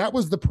 that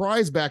was the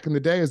prize back in the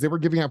day, as they were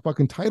giving out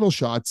fucking title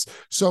shots.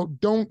 So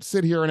don't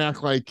sit here and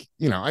act like,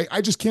 you know,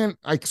 I just can't.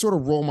 I sort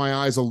of roll my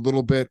eyes a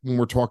little bit when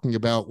we're talking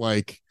about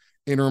like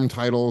interim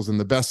titles and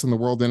the best in the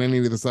world and any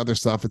of this other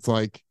stuff. It's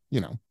like, you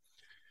know,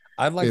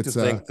 I'd like to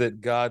think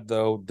that God,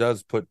 though,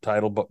 does put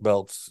title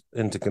belts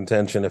into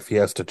contention if he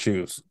has to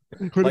choose.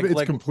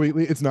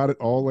 It's not at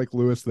all like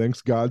Lewis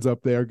thinks. God's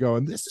up there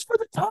going, this is for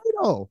the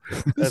title.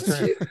 This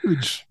is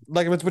huge.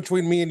 Like if it's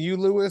between me and you,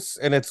 Lewis,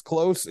 and it's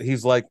close,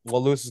 he's like,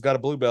 well, Lewis has got a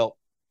blue belt.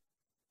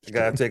 You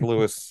got to take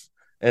Lewis.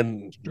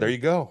 And there you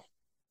go.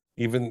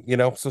 Even, you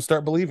know, so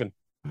start believing.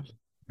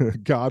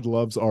 God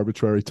loves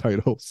arbitrary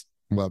titles.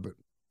 Love it.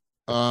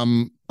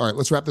 All right,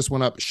 let's wrap this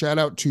one up. Shout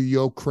out to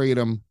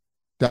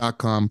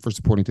YoKratom.com for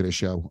supporting today's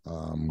show.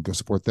 Go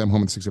support them.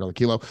 Home at $60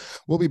 kilo.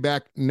 We'll be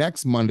back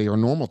next Monday, our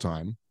normal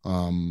time,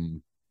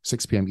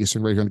 6 p.m.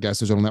 Eastern, right here on the Gas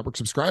Digital Network.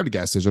 Subscribe to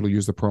Gas Digital.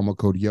 Use the promo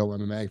code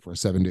YoMMA for a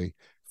 7-day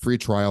free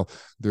trial.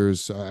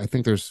 There's I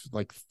think there's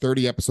like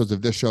 30 episodes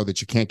of this show that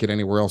you can't get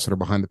anywhere else that are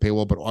behind the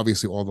paywall, but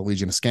obviously all the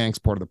Legion of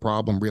Skanks, Part of the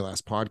Problem, Real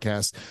Ass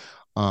Podcast.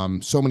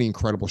 So many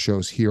incredible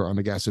shows here on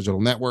the Gas Digital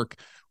Network,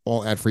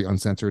 all ad-free,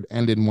 uncensored,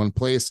 and in one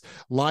place.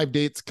 Live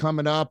dates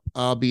coming up.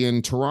 I'll be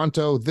in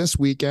Toronto this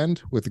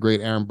weekend with the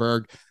great Aaron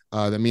Berg.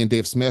 That me and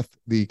Dave Smith,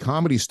 the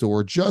Comedy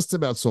Store, just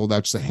about sold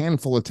out. Just a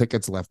handful of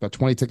tickets left, about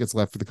 20 tickets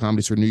left for the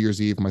Comedy Store New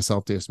Year's Eve.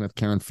 Myself, Dave Smith,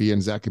 Karen Fia,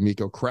 and Zach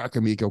Amico, Crack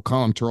Amico,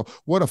 Colin Turrell.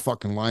 What a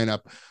fucking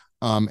lineup.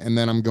 And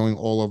then I'm going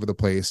all over the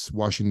place: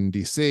 Washington,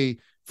 D.C.,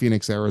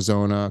 Phoenix,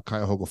 Arizona,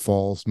 Cuyahoga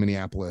Falls,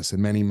 Minneapolis,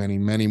 and many, many,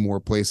 many more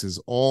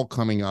places, all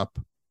coming up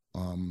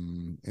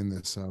in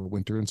this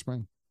winter and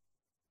spring.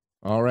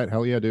 All right,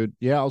 hell yeah, dude.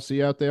 Yeah, I'll see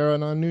you out there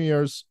on New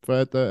Year's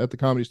at the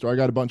Comedy Store. I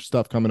got a bunch of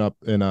stuff coming up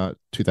in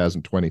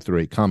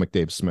 2023.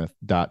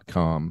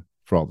 ComicDaveSmith.com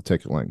for all the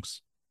ticket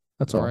links.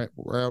 That's all right.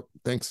 We're out.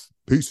 Thanks.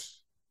 Peace.